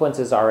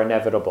consequences are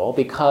inevitable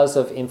because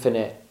of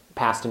infinite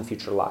past and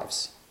future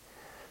lives.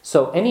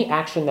 So any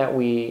action that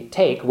we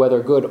take,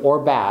 whether good or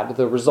bad,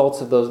 the results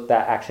of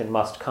that action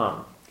must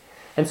come.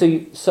 And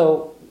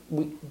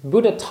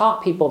Buddha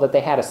taught people that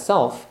they had a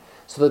self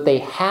so that they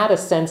had a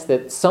sense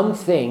that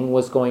something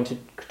was going to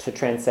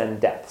transcend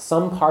death.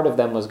 Some part of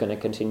them was going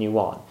to continue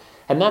on.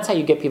 And that's how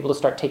you get people to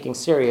start taking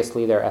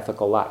seriously their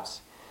ethical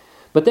lives.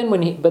 But then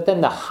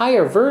the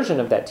higher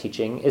version of that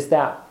teaching is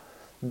that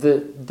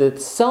the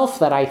self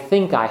that I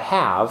think I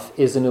have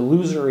is an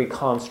illusory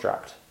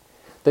construct.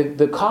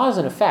 The cause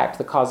and effect,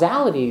 the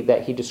causality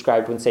that he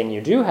described when saying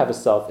you do have a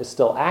self is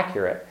still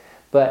accurate,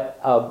 but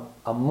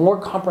a more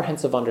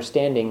comprehensive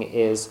understanding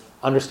is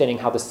understanding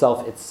how the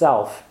self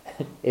itself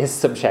is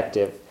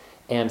subjective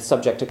and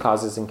subject to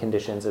causes and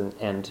conditions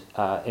and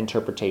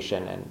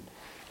interpretation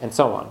and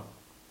so on.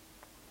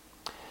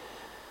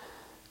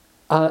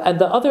 And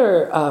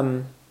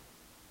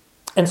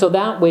so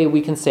that way we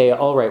can say,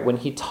 all right, when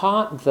he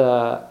taught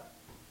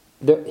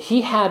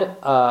he had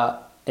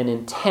an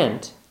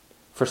intent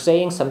for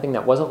saying something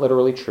that wasn't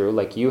literally true,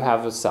 like you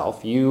have a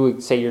self, you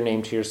say your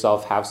name to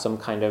yourself, have some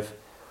kind of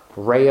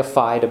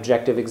reified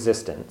objective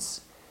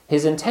existence.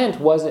 His intent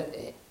was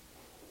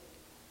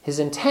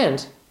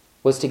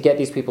to get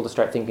these people to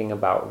start thinking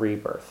about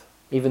rebirth,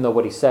 even though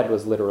what he said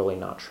was literally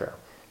not true.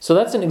 So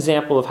that's an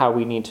example of how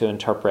we need to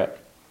interpret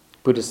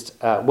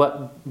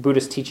what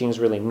Buddhist teachings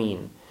really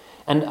mean.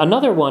 And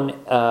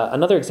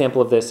another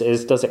example of this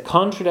is, does it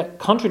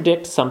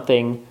contradict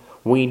something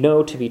we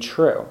know to be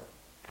true?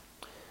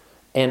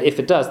 And if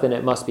it does, then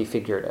it must be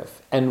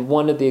figurative. And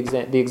one of the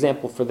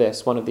examples for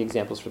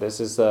this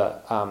is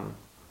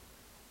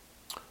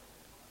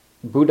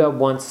Buddha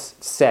once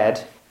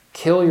said,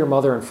 "Kill your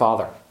mother and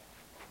father,"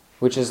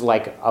 which is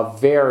like a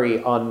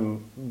very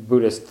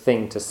un-Buddhist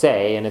thing to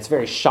say, and it's a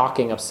very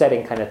shocking,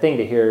 upsetting kind of thing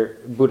to hear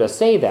Buddha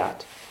say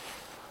that.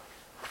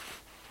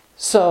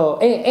 So,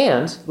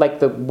 and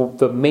like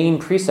the main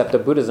precept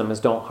of Buddhism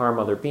is don't harm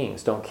other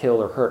beings, don't kill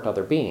or hurt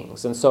other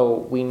beings. And so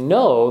we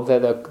know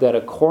that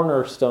a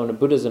cornerstone of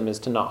Buddhism is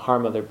to not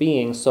harm other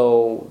beings.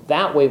 So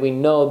that way we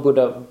know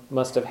Buddha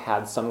must have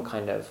had some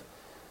kind of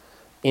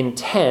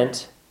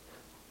intent,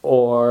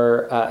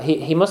 or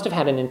he must have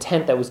had an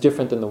intent that was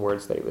different than the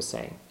words that he was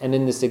saying. And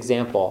in this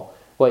example,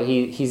 well,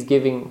 he's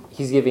giving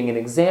an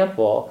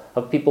example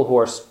of people who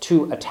are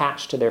too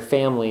attached to their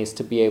families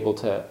to be able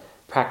to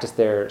practice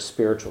their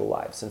spiritual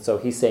lives. And so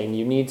he's saying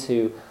you need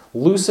to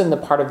loosen the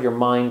part of your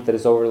mind that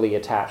is overly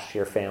attached to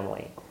your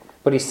family.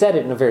 But he said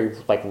it in a very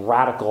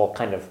radical,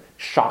 kind of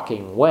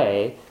shocking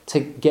way to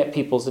get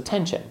people's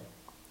attention.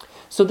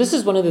 So this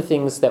is one of the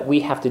things that we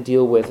have to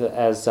deal with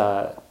as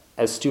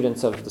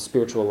students of the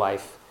spiritual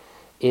life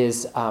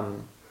is how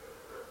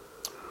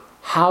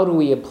do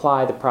we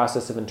apply the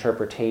process of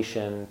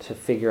interpretation to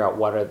figure out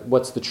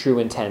what's the true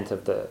intent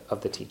of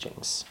the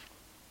teachings.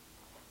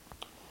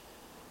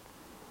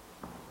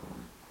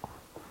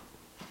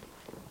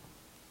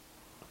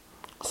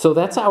 So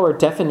that's our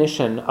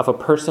definition of a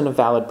person of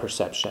valid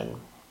perception.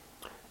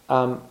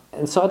 And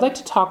so I'd like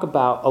to talk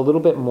a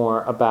little bit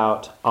more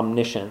about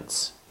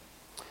omniscience,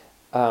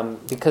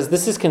 because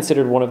this is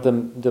considered one of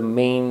the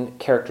main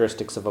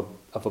characteristics of a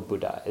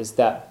Buddha, is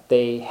that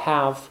they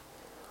have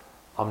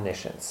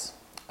omniscience,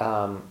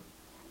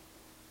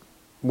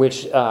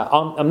 which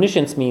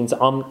omniscience means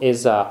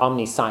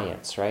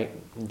omniscience, right?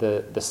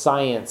 The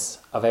science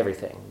of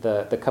everything,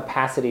 the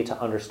capacity to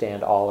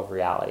understand all of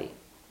reality.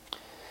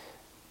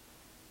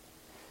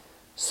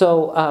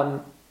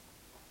 So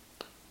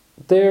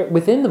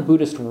within the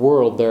Buddhist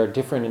world, there are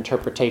different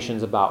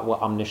interpretations about what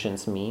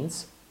omniscience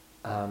means.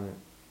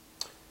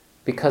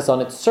 Because on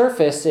its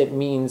surface, it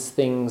means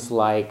things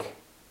like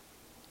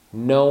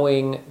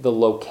knowing the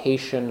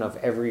location of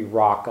every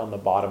rock on the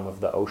bottom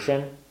of the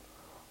ocean,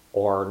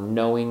 or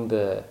knowing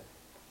the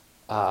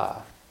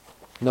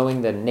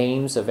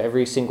names of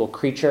every single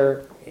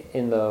creature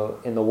in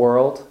the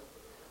world,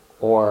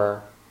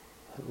 or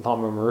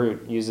Lama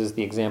Marut uses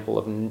the example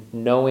of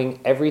knowing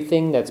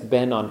everything that's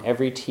been on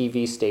every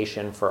TV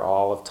station for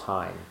all of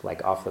time,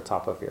 like off the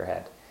top of your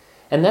head.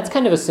 And that's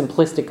kind of a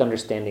simplistic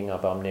understanding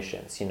of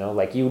omniscience, you're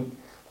like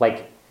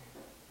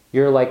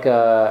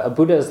a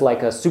Buddha is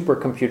like a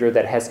supercomputer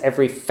that has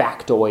every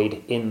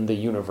factoid in the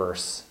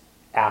universe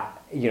at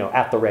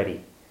the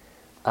ready.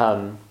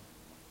 But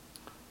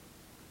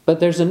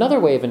there's another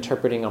way of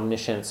interpreting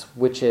omniscience,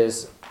 which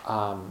is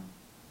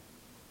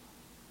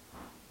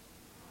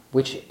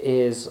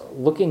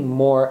looking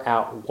more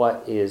at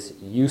what is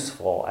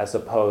useful as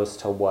opposed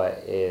to what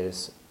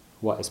is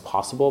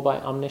possible by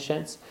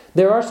omniscience.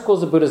 There are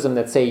schools of Buddhism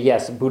that say,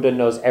 yes, Buddha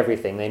knows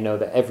everything. They know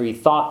that every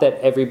thought that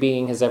every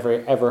being has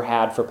ever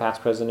had for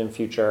past, present, and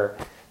future.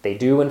 They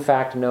do, in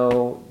fact,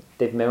 know.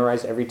 They've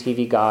memorized every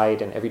TV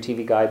guide and every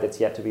TV guide that's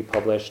yet to be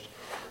published.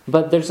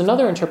 But there's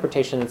another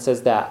interpretation that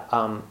says that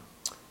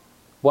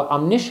what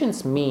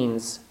omniscience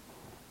means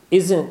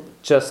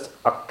isn't just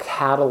a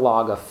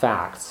catalog of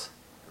facts,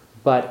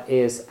 but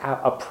is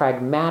a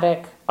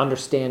pragmatic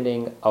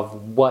understanding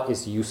of what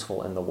is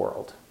useful in the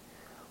world.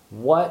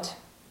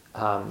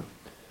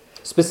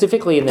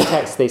 Specifically in the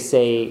text, they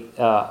say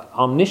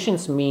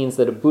omniscience means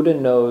that a Buddha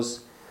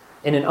knows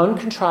in an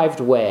uncontrived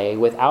way,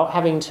 without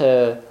having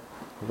to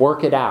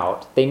work it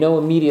out. They know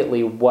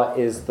immediately what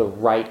is the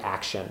right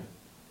action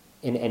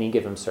in any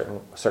given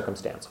certain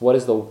circumstance. What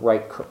is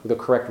the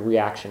correct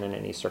reaction in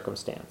any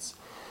circumstance?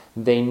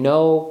 They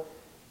know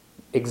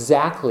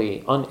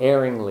exactly,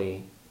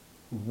 unerringly,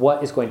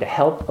 what is going to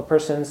help a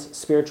person's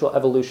spiritual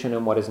evolution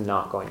and what is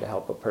not going to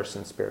help a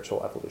person's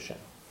spiritual evolution.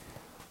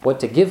 What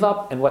to give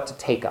up and what to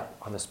take up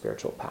on the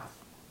spiritual path.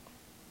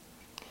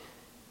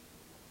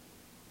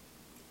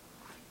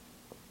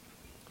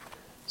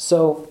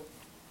 So,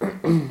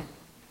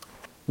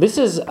 this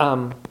is,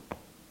 and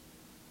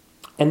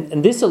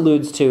this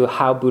alludes to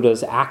how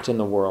Buddhas act in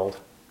the world,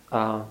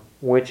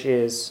 which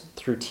is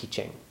through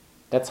teaching.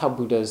 That's how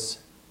Buddhas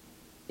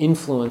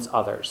influence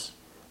others.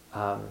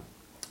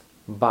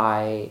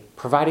 By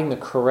providing the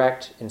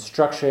correct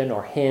instruction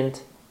or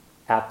hint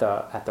at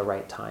the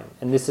right time.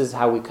 And this is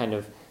how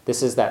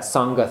this is that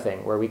Sangha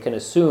thing, where we can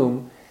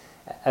assume,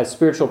 as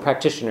spiritual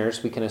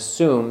practitioners, we can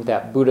assume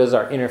that Buddhas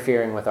are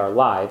interfering with our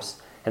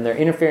lives, and they're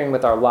interfering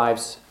with our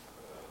lives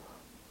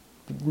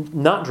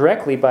not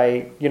directly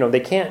by,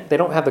 they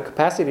don't have the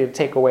capacity to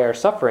take away our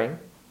suffering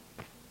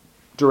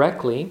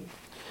directly,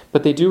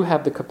 but they do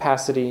have the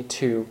capacity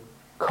to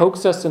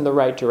coax us in the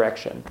right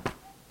direction,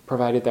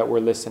 provided that we're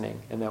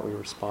listening and that we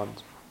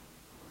respond.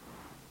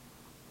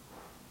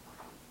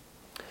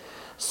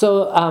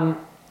 So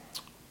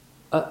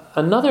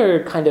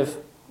another kind of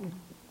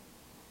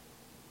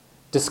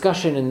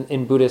discussion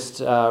in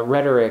Buddhist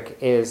rhetoric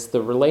is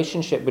the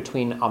relationship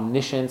between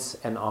omniscience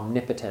and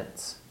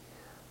omnipotence.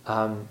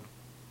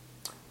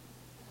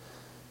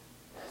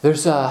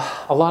 There's a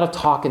lot of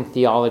talk in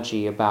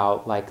theology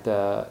about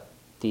the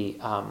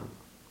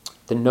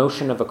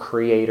notion of a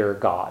creator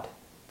God.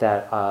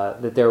 That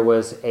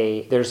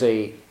there's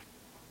a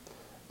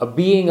a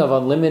being of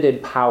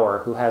unlimited power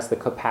who has the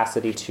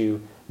capacity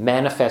to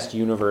manifest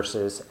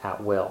universes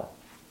at will.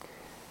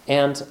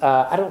 And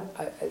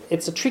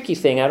it's a tricky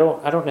thing. I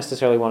don't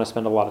necessarily want to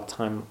spend a lot of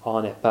time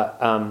on it, but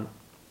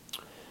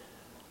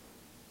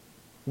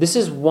this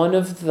is one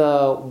of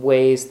the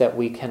ways that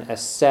we can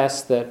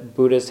assess that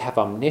Buddhas have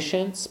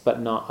omniscience but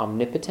not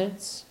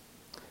omnipotence.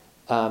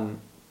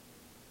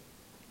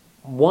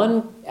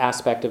 One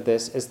aspect of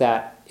this is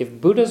that if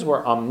Buddhas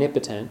were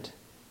omnipotent,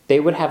 they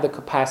would have the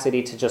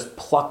capacity to just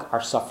pluck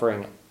our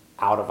suffering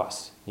out of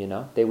us.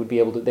 They would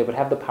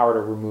have the power to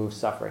remove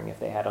suffering if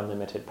they had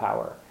unlimited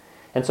power.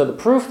 And so the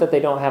proof that they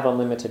don't have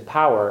unlimited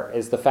power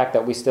is the fact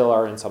that we still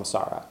are in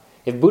samsara.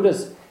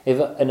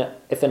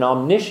 If an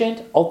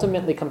omniscient,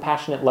 ultimately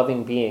compassionate,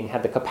 loving being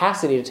had the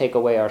capacity to take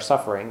away our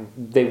suffering,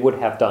 they would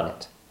have done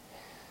it.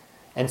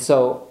 And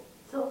so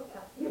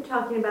you're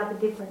talking about the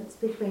difference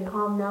between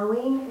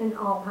all-knowing and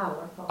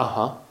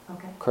all-powerful.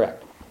 Okay.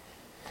 Correct.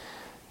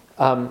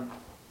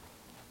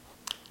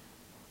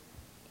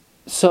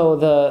 So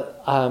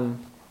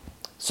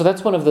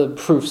that's one of the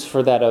proofs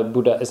for that a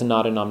Buddha is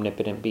not an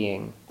omnipotent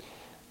being.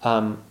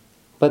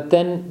 But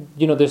then,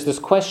 there's this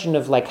question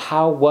of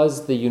how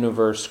was the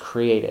universe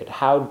created?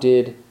 How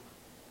the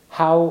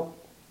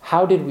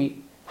hell did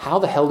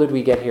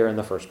we get here in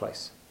the first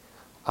place?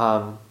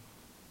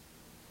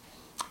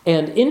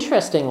 And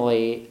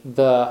interestingly,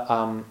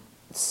 the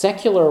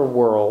secular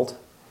world,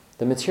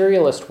 the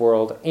materialist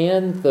world,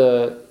 and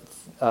the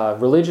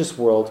religious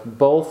world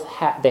both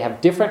they have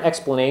different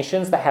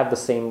explanations that have the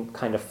same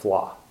kind of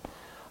flaw.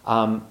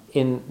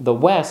 In the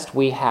West,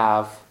 we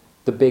have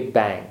the Big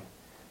Bang,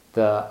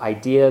 the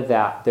idea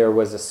that there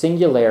was a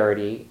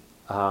singularity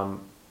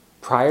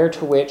prior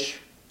to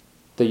which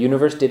the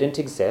universe didn't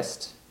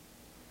exist,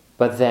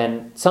 but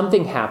then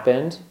something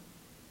happened.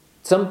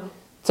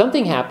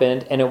 Something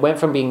happened, and it went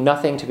from being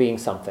nothing to being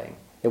something.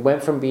 It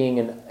went from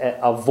being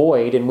a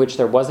void in which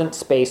there wasn't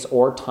space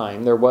or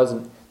time. There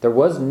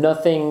was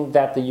nothing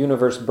that the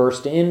universe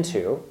burst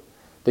into.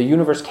 The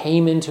universe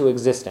came into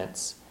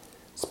existence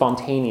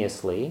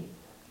spontaneously.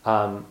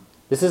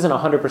 This isn't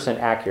 100%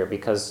 accurate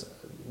because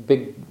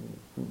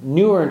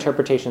newer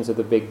interpretations of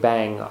the Big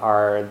Bang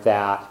are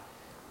that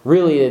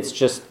really it's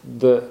just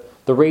the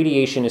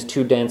radiation is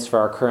too dense for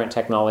our current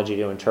technology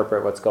to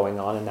interpret what's going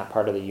on in that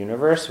part of the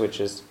universe, which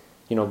is,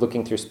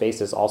 looking through space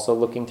is also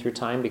looking through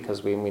time,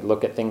 because when we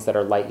look at things that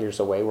are light years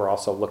away, we're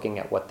also looking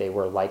at what they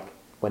were like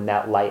when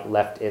that light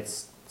left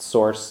its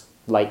source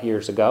light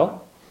years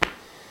ago.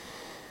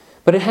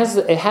 But it has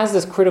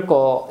this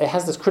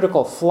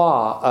critical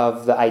flaw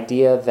of the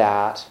idea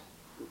that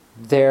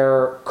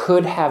there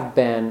could have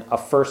been a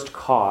first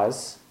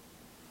cause,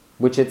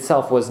 which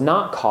itself was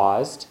not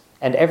caused,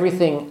 and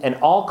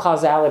all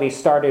causality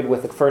started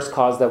with the first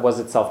cause that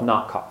was itself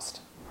not caused.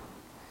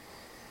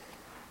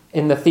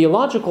 In the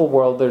theological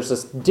world, there's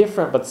this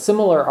different but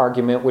similar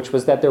argument, which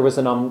was that there was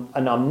an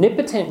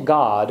omnipotent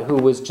God who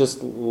was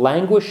just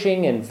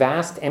languishing in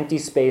vast empty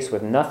space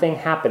with nothing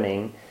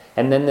happening,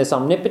 and then this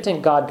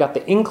omnipotent God got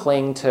the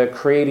inkling to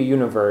create a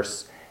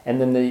universe, and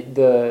then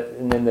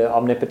the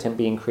omnipotent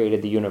being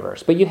created the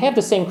universe. But you have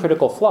the same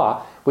critical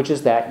flaw, which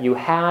is that you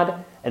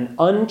had an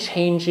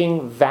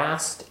unchanging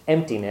vast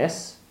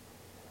emptiness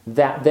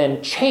that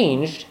then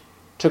changed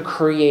to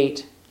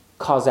create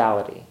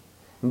causality.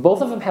 And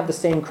both of them have the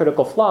same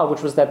critical flaw,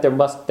 which was that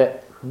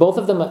both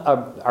of them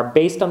are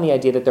based on the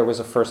idea that there was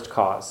a first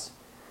cause.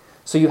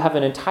 So you have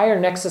an entire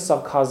nexus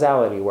of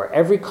causality where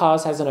every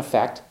cause has an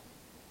effect,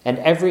 and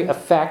every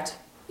effect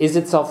is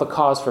itself a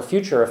cause for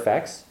future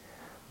effects.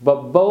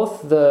 But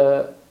both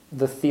the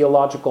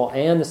theological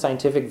and the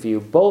scientific view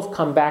both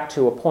come back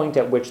to a point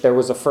at which there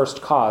was a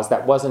first cause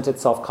that wasn't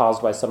itself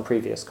caused by some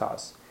previous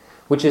cause,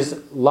 which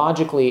is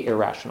logically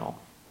irrational.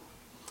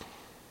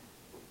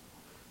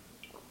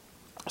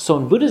 So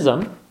in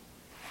Buddhism,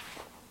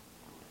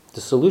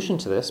 the solution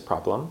to this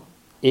problem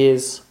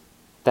is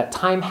that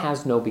time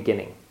has no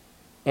beginning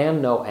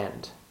and no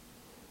end.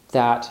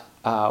 That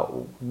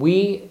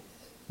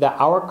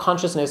our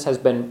consciousness has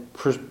been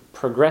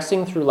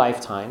progressing through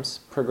lifetimes.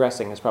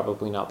 Progressing is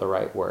probably not the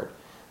right word.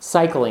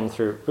 Cycling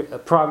through,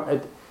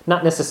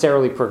 not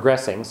necessarily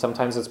progressing.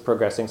 Sometimes it's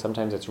progressing,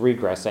 sometimes it's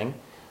regressing.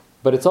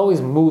 But it's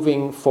always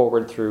moving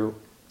forward through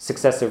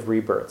successive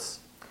rebirths.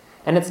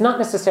 And it's not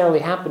necessarily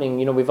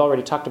happening, we've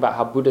already talked about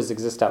how Buddhas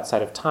exist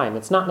outside of time.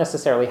 It's not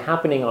necessarily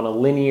happening on a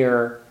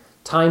linear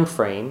time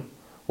frame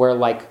where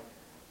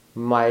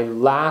my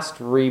last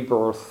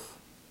rebirth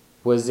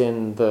was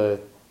in the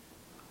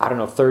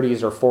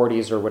 30s or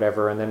 40s or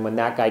whatever, and then when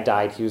that guy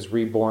died, he was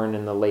reborn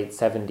in the late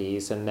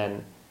 70s, and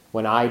then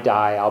when I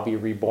die, I'll be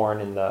reborn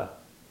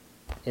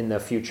in the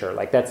future.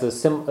 That's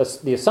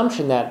the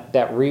assumption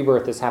that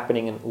rebirth is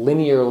happening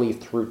linearly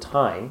through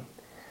time,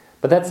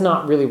 but that's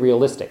not really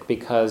realistic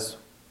because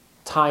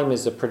time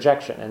is a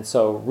projection, and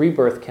so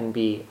rebirth can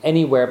be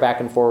anywhere back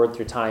and forward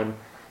through time,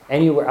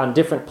 anywhere on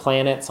different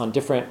planets, in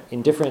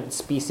different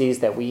species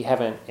that we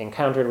haven't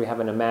encountered, we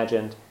haven't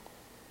imagined.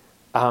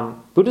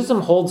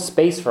 Buddhism holds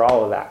space for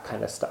all of that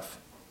kind of stuff.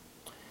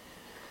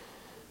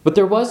 But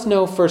there was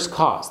no first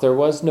cause. There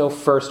was no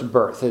first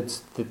birth. It's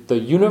the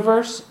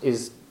universe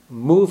is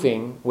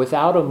moving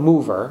without a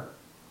mover,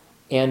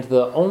 and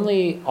the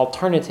only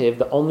alternative,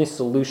 the only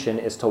solution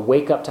is to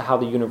wake up to how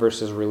the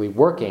universe is really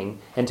working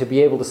and to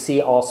be able to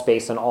see all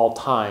space and all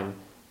time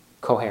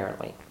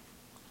coherently.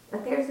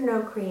 But there's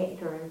no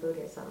creator in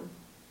Buddhism.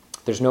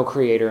 There's no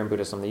creator in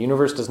Buddhism. The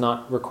universe does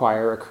not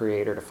require a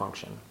creator to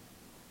function.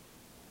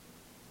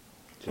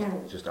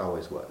 Just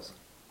always was.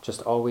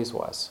 Just always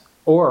was.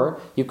 Or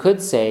you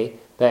could say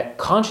that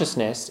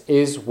consciousness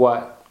is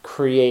what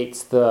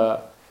creates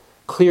the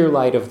clear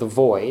light of the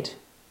void,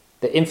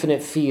 the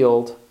infinite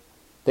field,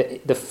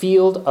 the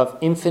field of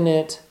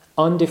infinite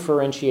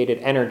undifferentiated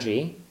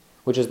energy,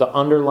 which is the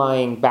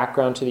underlying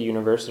background to the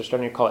universe. They're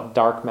starting to call it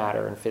dark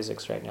matter in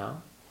physics right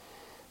now.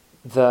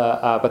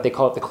 But they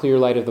call it the clear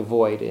light of the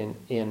void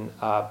in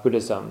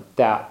Buddhism,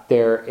 that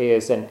there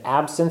is an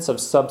absence of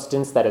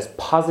substance that is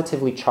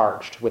positively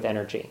charged with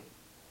energy.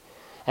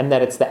 And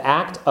that it's the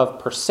act of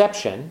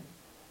perception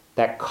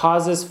that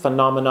causes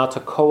phenomena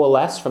to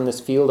coalesce from this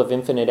field of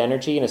infinite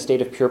energy in a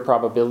state of pure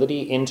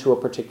probability into a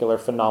particular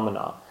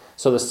phenomena.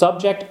 So the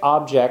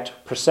subject-object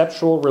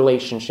perceptual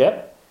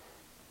relationship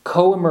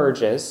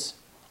co-emerges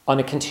on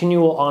a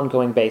continual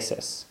ongoing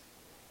basis.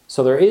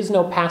 So there is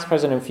no past,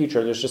 present, and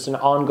future. There's just an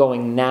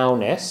ongoing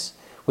nowness,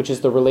 which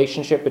is the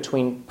relationship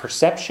between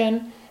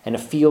perception and a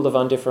field of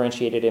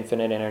undifferentiated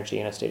infinite energy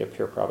in a state of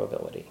pure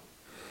probability.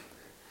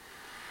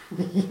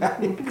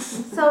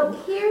 Yikes. So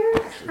here's,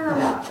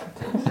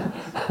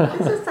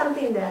 this is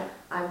something that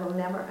I will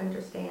never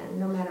understand,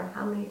 no matter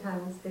how many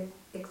times it's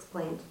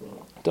explained to me.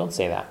 Don't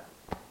say that.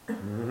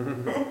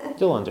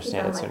 You'll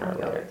understand it You sound sooner or like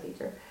my later. yoga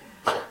teacher.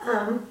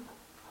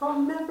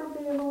 I'll never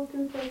be able to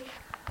do this.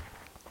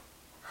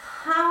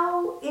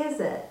 How is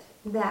it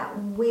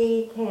that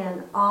we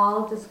can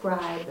all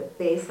describe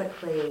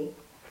basically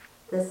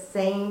the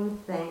same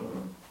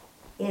thing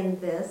in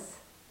this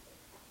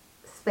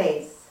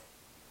space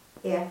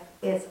if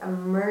it's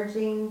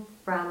emerging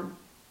from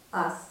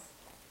us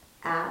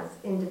as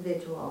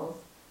individuals?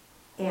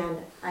 And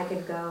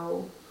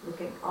we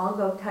could all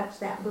go touch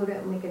that Buddha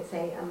and we could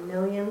say a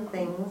million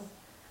things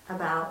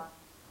about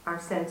our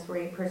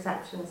sensory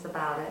perceptions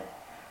about it.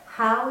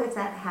 How is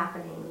that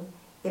happening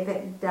if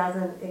it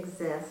doesn't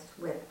exist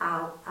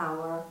without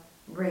our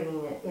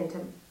bringing it into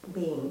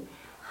being?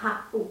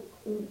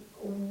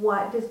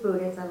 What does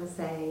Buddhism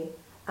say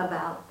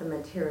about the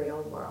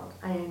material world?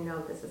 I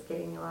know this is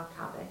getting you off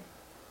topic,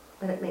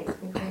 but it makes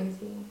me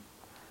crazy.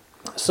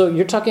 So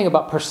you're talking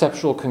about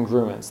perceptual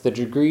congruence, the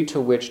degree to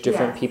which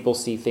different Yes. people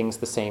see things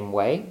the same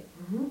way.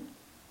 Mm-hmm.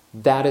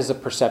 That is a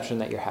perception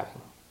that you're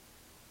having.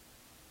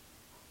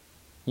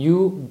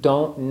 You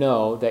don't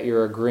know that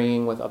you're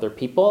agreeing with other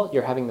people.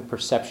 You're having the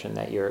perception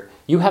that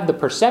you have the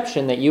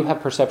perception that you have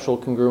perceptual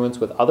congruence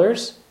with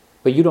others,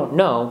 but you don't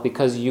know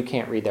because you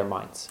can't read their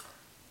minds.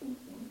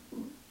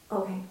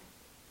 Okay.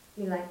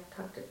 You like to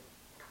talk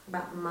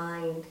about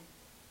mind.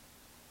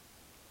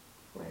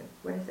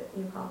 What is it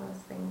you call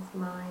those things?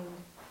 Mind.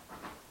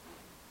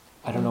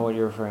 I don't know what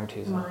you're referring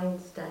to. So. Mind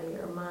study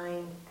or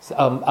mind.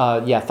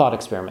 Thought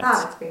experiments.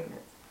 Thought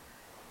experiments.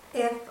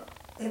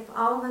 If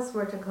all of us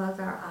were to close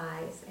our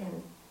eyes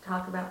and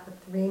talk about the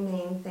three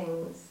main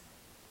things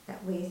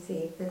that we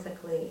see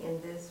physically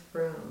in this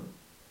room,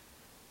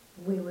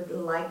 we would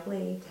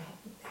likely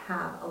to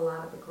have a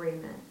lot of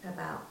agreement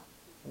about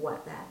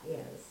what that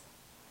is.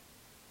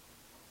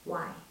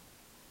 Why?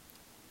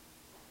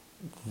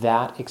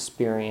 That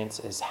experience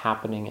is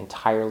happening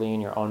entirely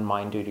in your own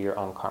mind due to your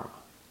own karma.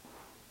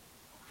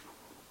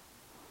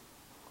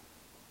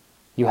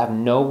 You have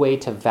no way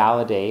to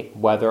validate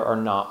whether or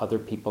not other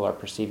people are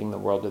perceiving the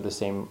world the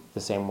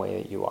same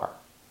way that you are.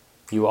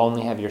 You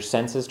only have your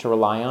senses to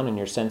rely on, and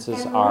your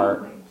senses and are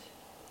language.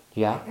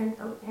 Yeah.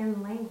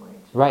 And language.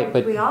 Right, which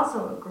but we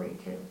also agree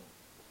to.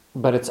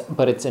 But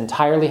it's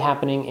entirely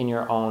happening in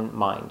your own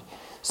mind.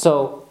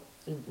 So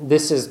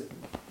this is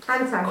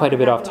I'm sorry. quite a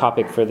bit off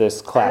topic for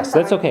this class. I'm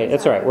sorry, That's okay. I'm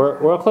That's all sorry.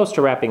 right. We're close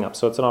to wrapping up,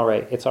 so it's all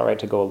right. It's all right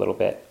to go a little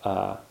bit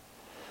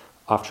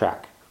off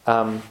track.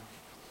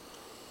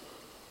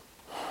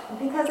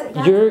 Because it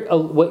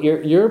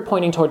doesn't- You're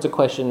pointing towards a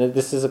question that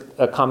this is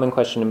a common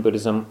question in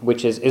Buddhism,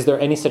 which is there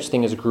any such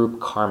thing as group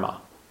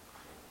karma?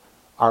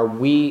 Are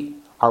we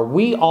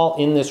all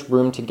in this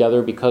room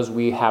together because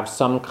we have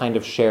some kind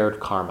of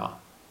shared karma?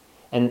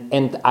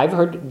 And I've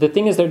heard, the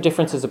thing is, there are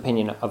differences of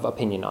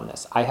opinion on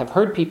this. I have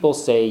heard people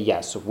say,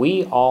 yes,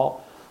 we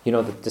all,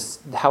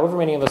 however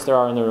many of us there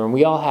are in the room,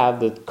 we all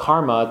have the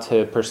karma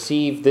to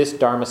perceive this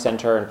Dharma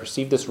center and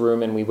perceive this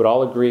room, and we would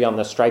all agree on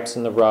the stripes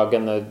in the rug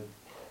and the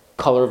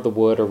color of the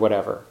wood or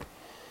whatever.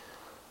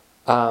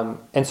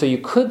 And so you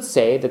could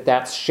say that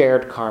that's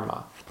shared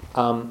karma.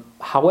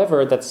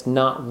 However, that's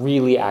not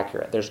really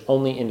accurate. There's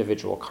only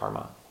individual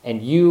karma.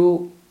 And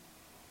you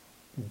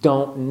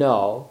don't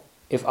know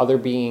if other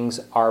beings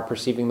are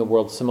perceiving the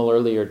world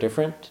similarly or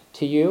different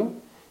to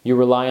you. You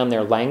rely on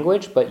their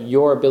language, but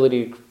your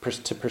ability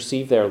to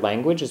perceive their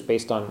language is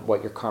based on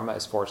what your karma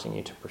is forcing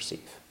you to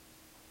perceive.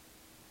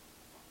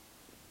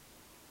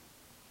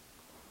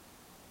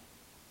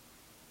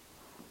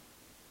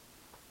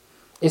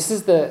 This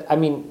is the, I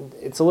mean,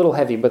 it's a little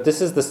heavy, but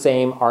this is the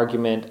same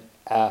argument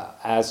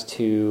as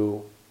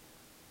to,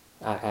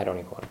 I don't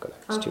even want to go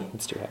there. Okay.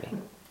 It's too heavy.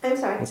 I'm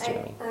sorry, It's too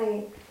heavy.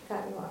 I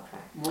got you off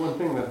track. Well, one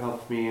thing that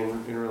helps me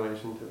in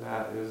relation to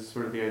that is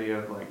sort of the idea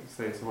of, like,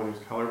 say someone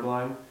who's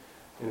colorblind,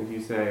 and if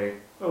you say,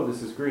 oh,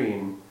 this is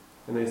green,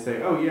 and they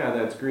say, oh yeah,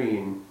 that's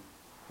green,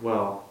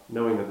 well,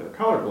 knowing that they're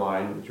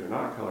colorblind, but you're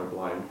not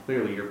colorblind,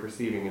 clearly you're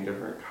perceiving a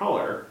different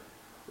color.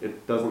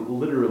 It doesn't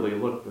literally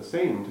look the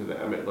same to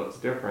them, it looks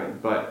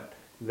different, but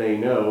they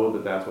know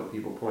that that's what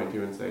people point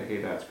to and say,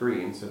 hey, that's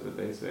green, so that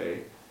they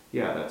say,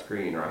 yeah, that's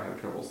green, or I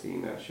have trouble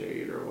seeing that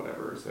shade, or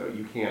whatever. So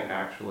you can't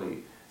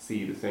actually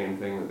see the same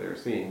thing that they're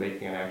seeing. They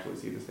can't actually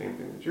see the same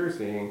thing that you're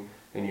seeing,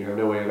 and you have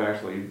no way of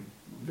actually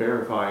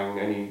verifying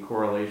any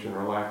correlation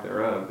or lack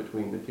thereof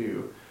between the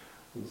two.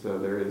 And so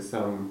there is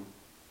some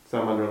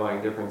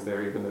underlying difference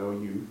there, even though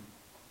you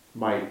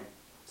might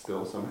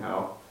still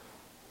somehow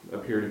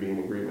appear to be in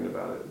agreement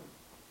about it.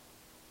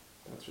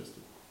 That's just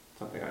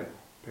something I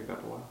picked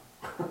up a while.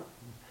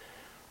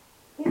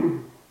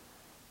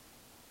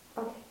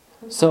 Okay.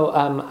 So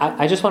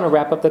I just want to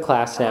wrap up the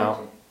class now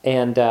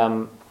and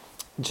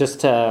just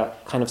to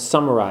kind of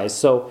summarize.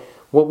 So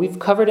what we've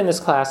covered in this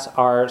class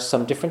are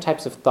some different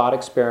types of thought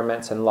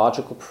experiments and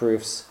logical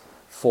proofs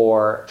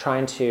for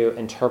trying to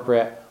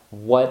interpret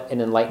what an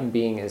enlightened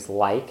being is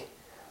like,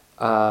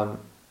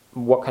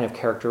 what kind of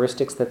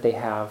characteristics that they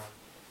have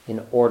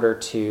in order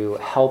to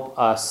help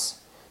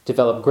us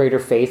develop greater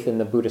faith in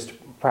the Buddhist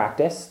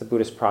practice, the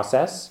Buddhist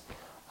process.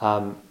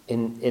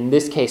 In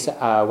this case,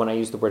 when I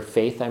use the word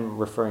faith, I'm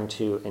referring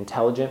to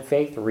intelligent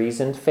faith,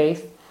 reasoned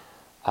faith.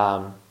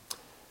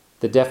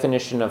 The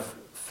definition of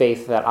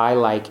faith that I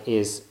like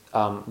is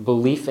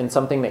belief in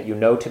something that you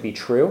know to be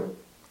true.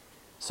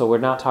 So we're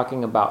not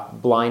talking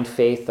about blind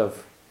faith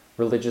of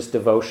religious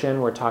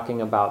devotion. We're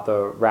talking about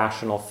the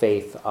rational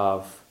faith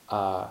of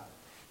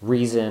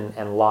reason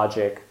and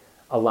logic,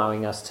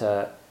 allowing us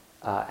to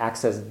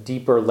access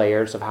deeper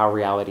layers of how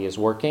reality is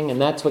working.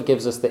 And that's what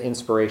gives us the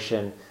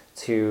inspiration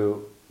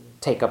to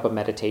take up a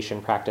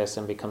meditation practice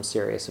and become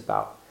serious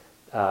about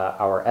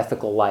our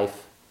ethical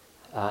life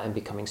and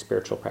becoming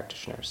spiritual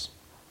practitioners.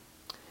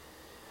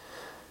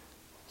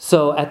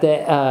 So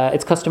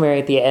it's customary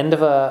at the end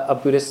of a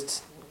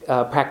Buddhist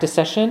practice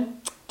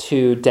session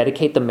to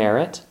dedicate the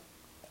merit.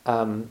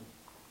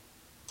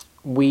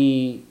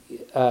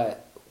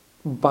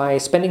 By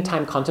spending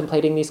time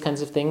contemplating these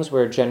kinds of things,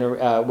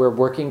 we're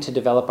working to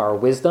develop our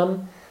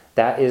wisdom.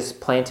 That is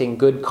planting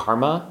good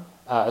karma,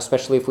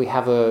 especially if we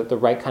have the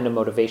right kind of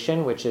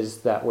motivation, which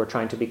is that we're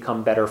trying to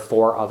become better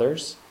for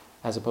others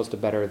as opposed to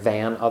better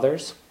than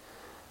others.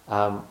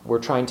 We're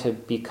trying to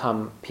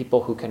become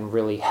people who can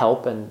really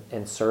help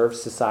and serve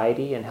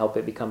society and help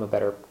it become a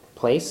better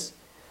place.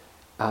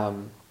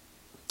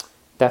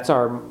 That's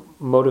our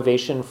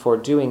motivation for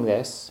doing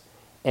this.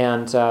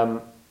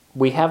 And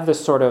we have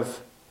this sort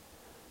of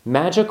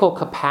magical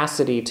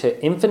capacity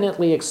to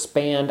infinitely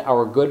expand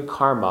our good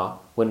karma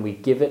when we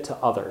give it to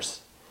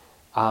others.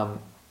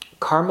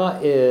 Karma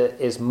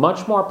is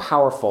much more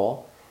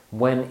powerful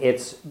when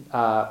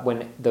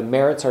the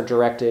merits are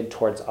directed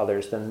towards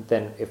others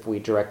than if we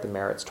direct the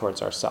merits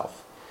towards ourselves.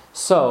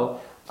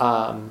 So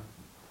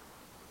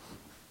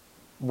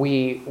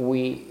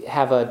we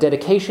have a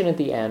dedication at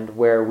the end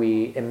where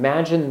we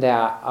imagine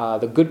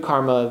that the good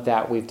karma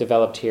that we've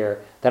developed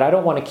here, that I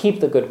don't want to keep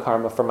the good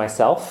karma for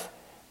myself,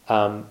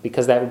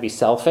 because that would be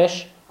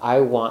selfish. I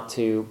want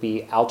to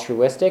be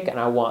altruistic, and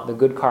I want the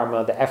good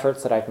karma, the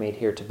efforts that I've made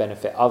here, to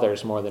benefit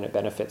others more than it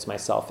benefits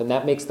myself. And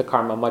that makes the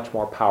karma much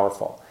more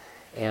powerful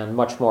and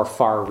much more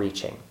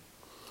far-reaching.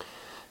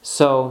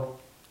 So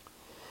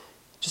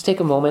just take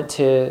a moment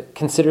to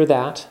consider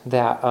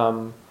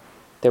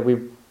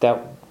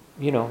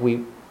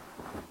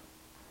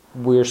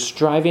we're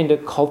striving to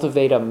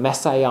cultivate a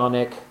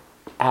messianic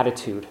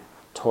attitude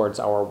towards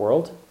our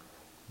world,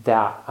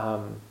 that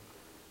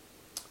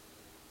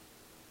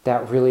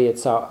really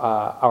it's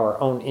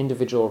our own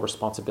individual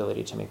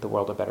responsibility to make the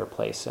world a better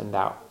place, and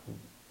that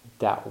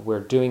we're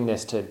doing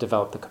this to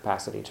develop the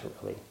capacity to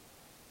really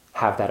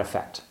have that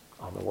effect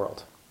on the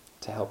world,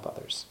 to help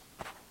others.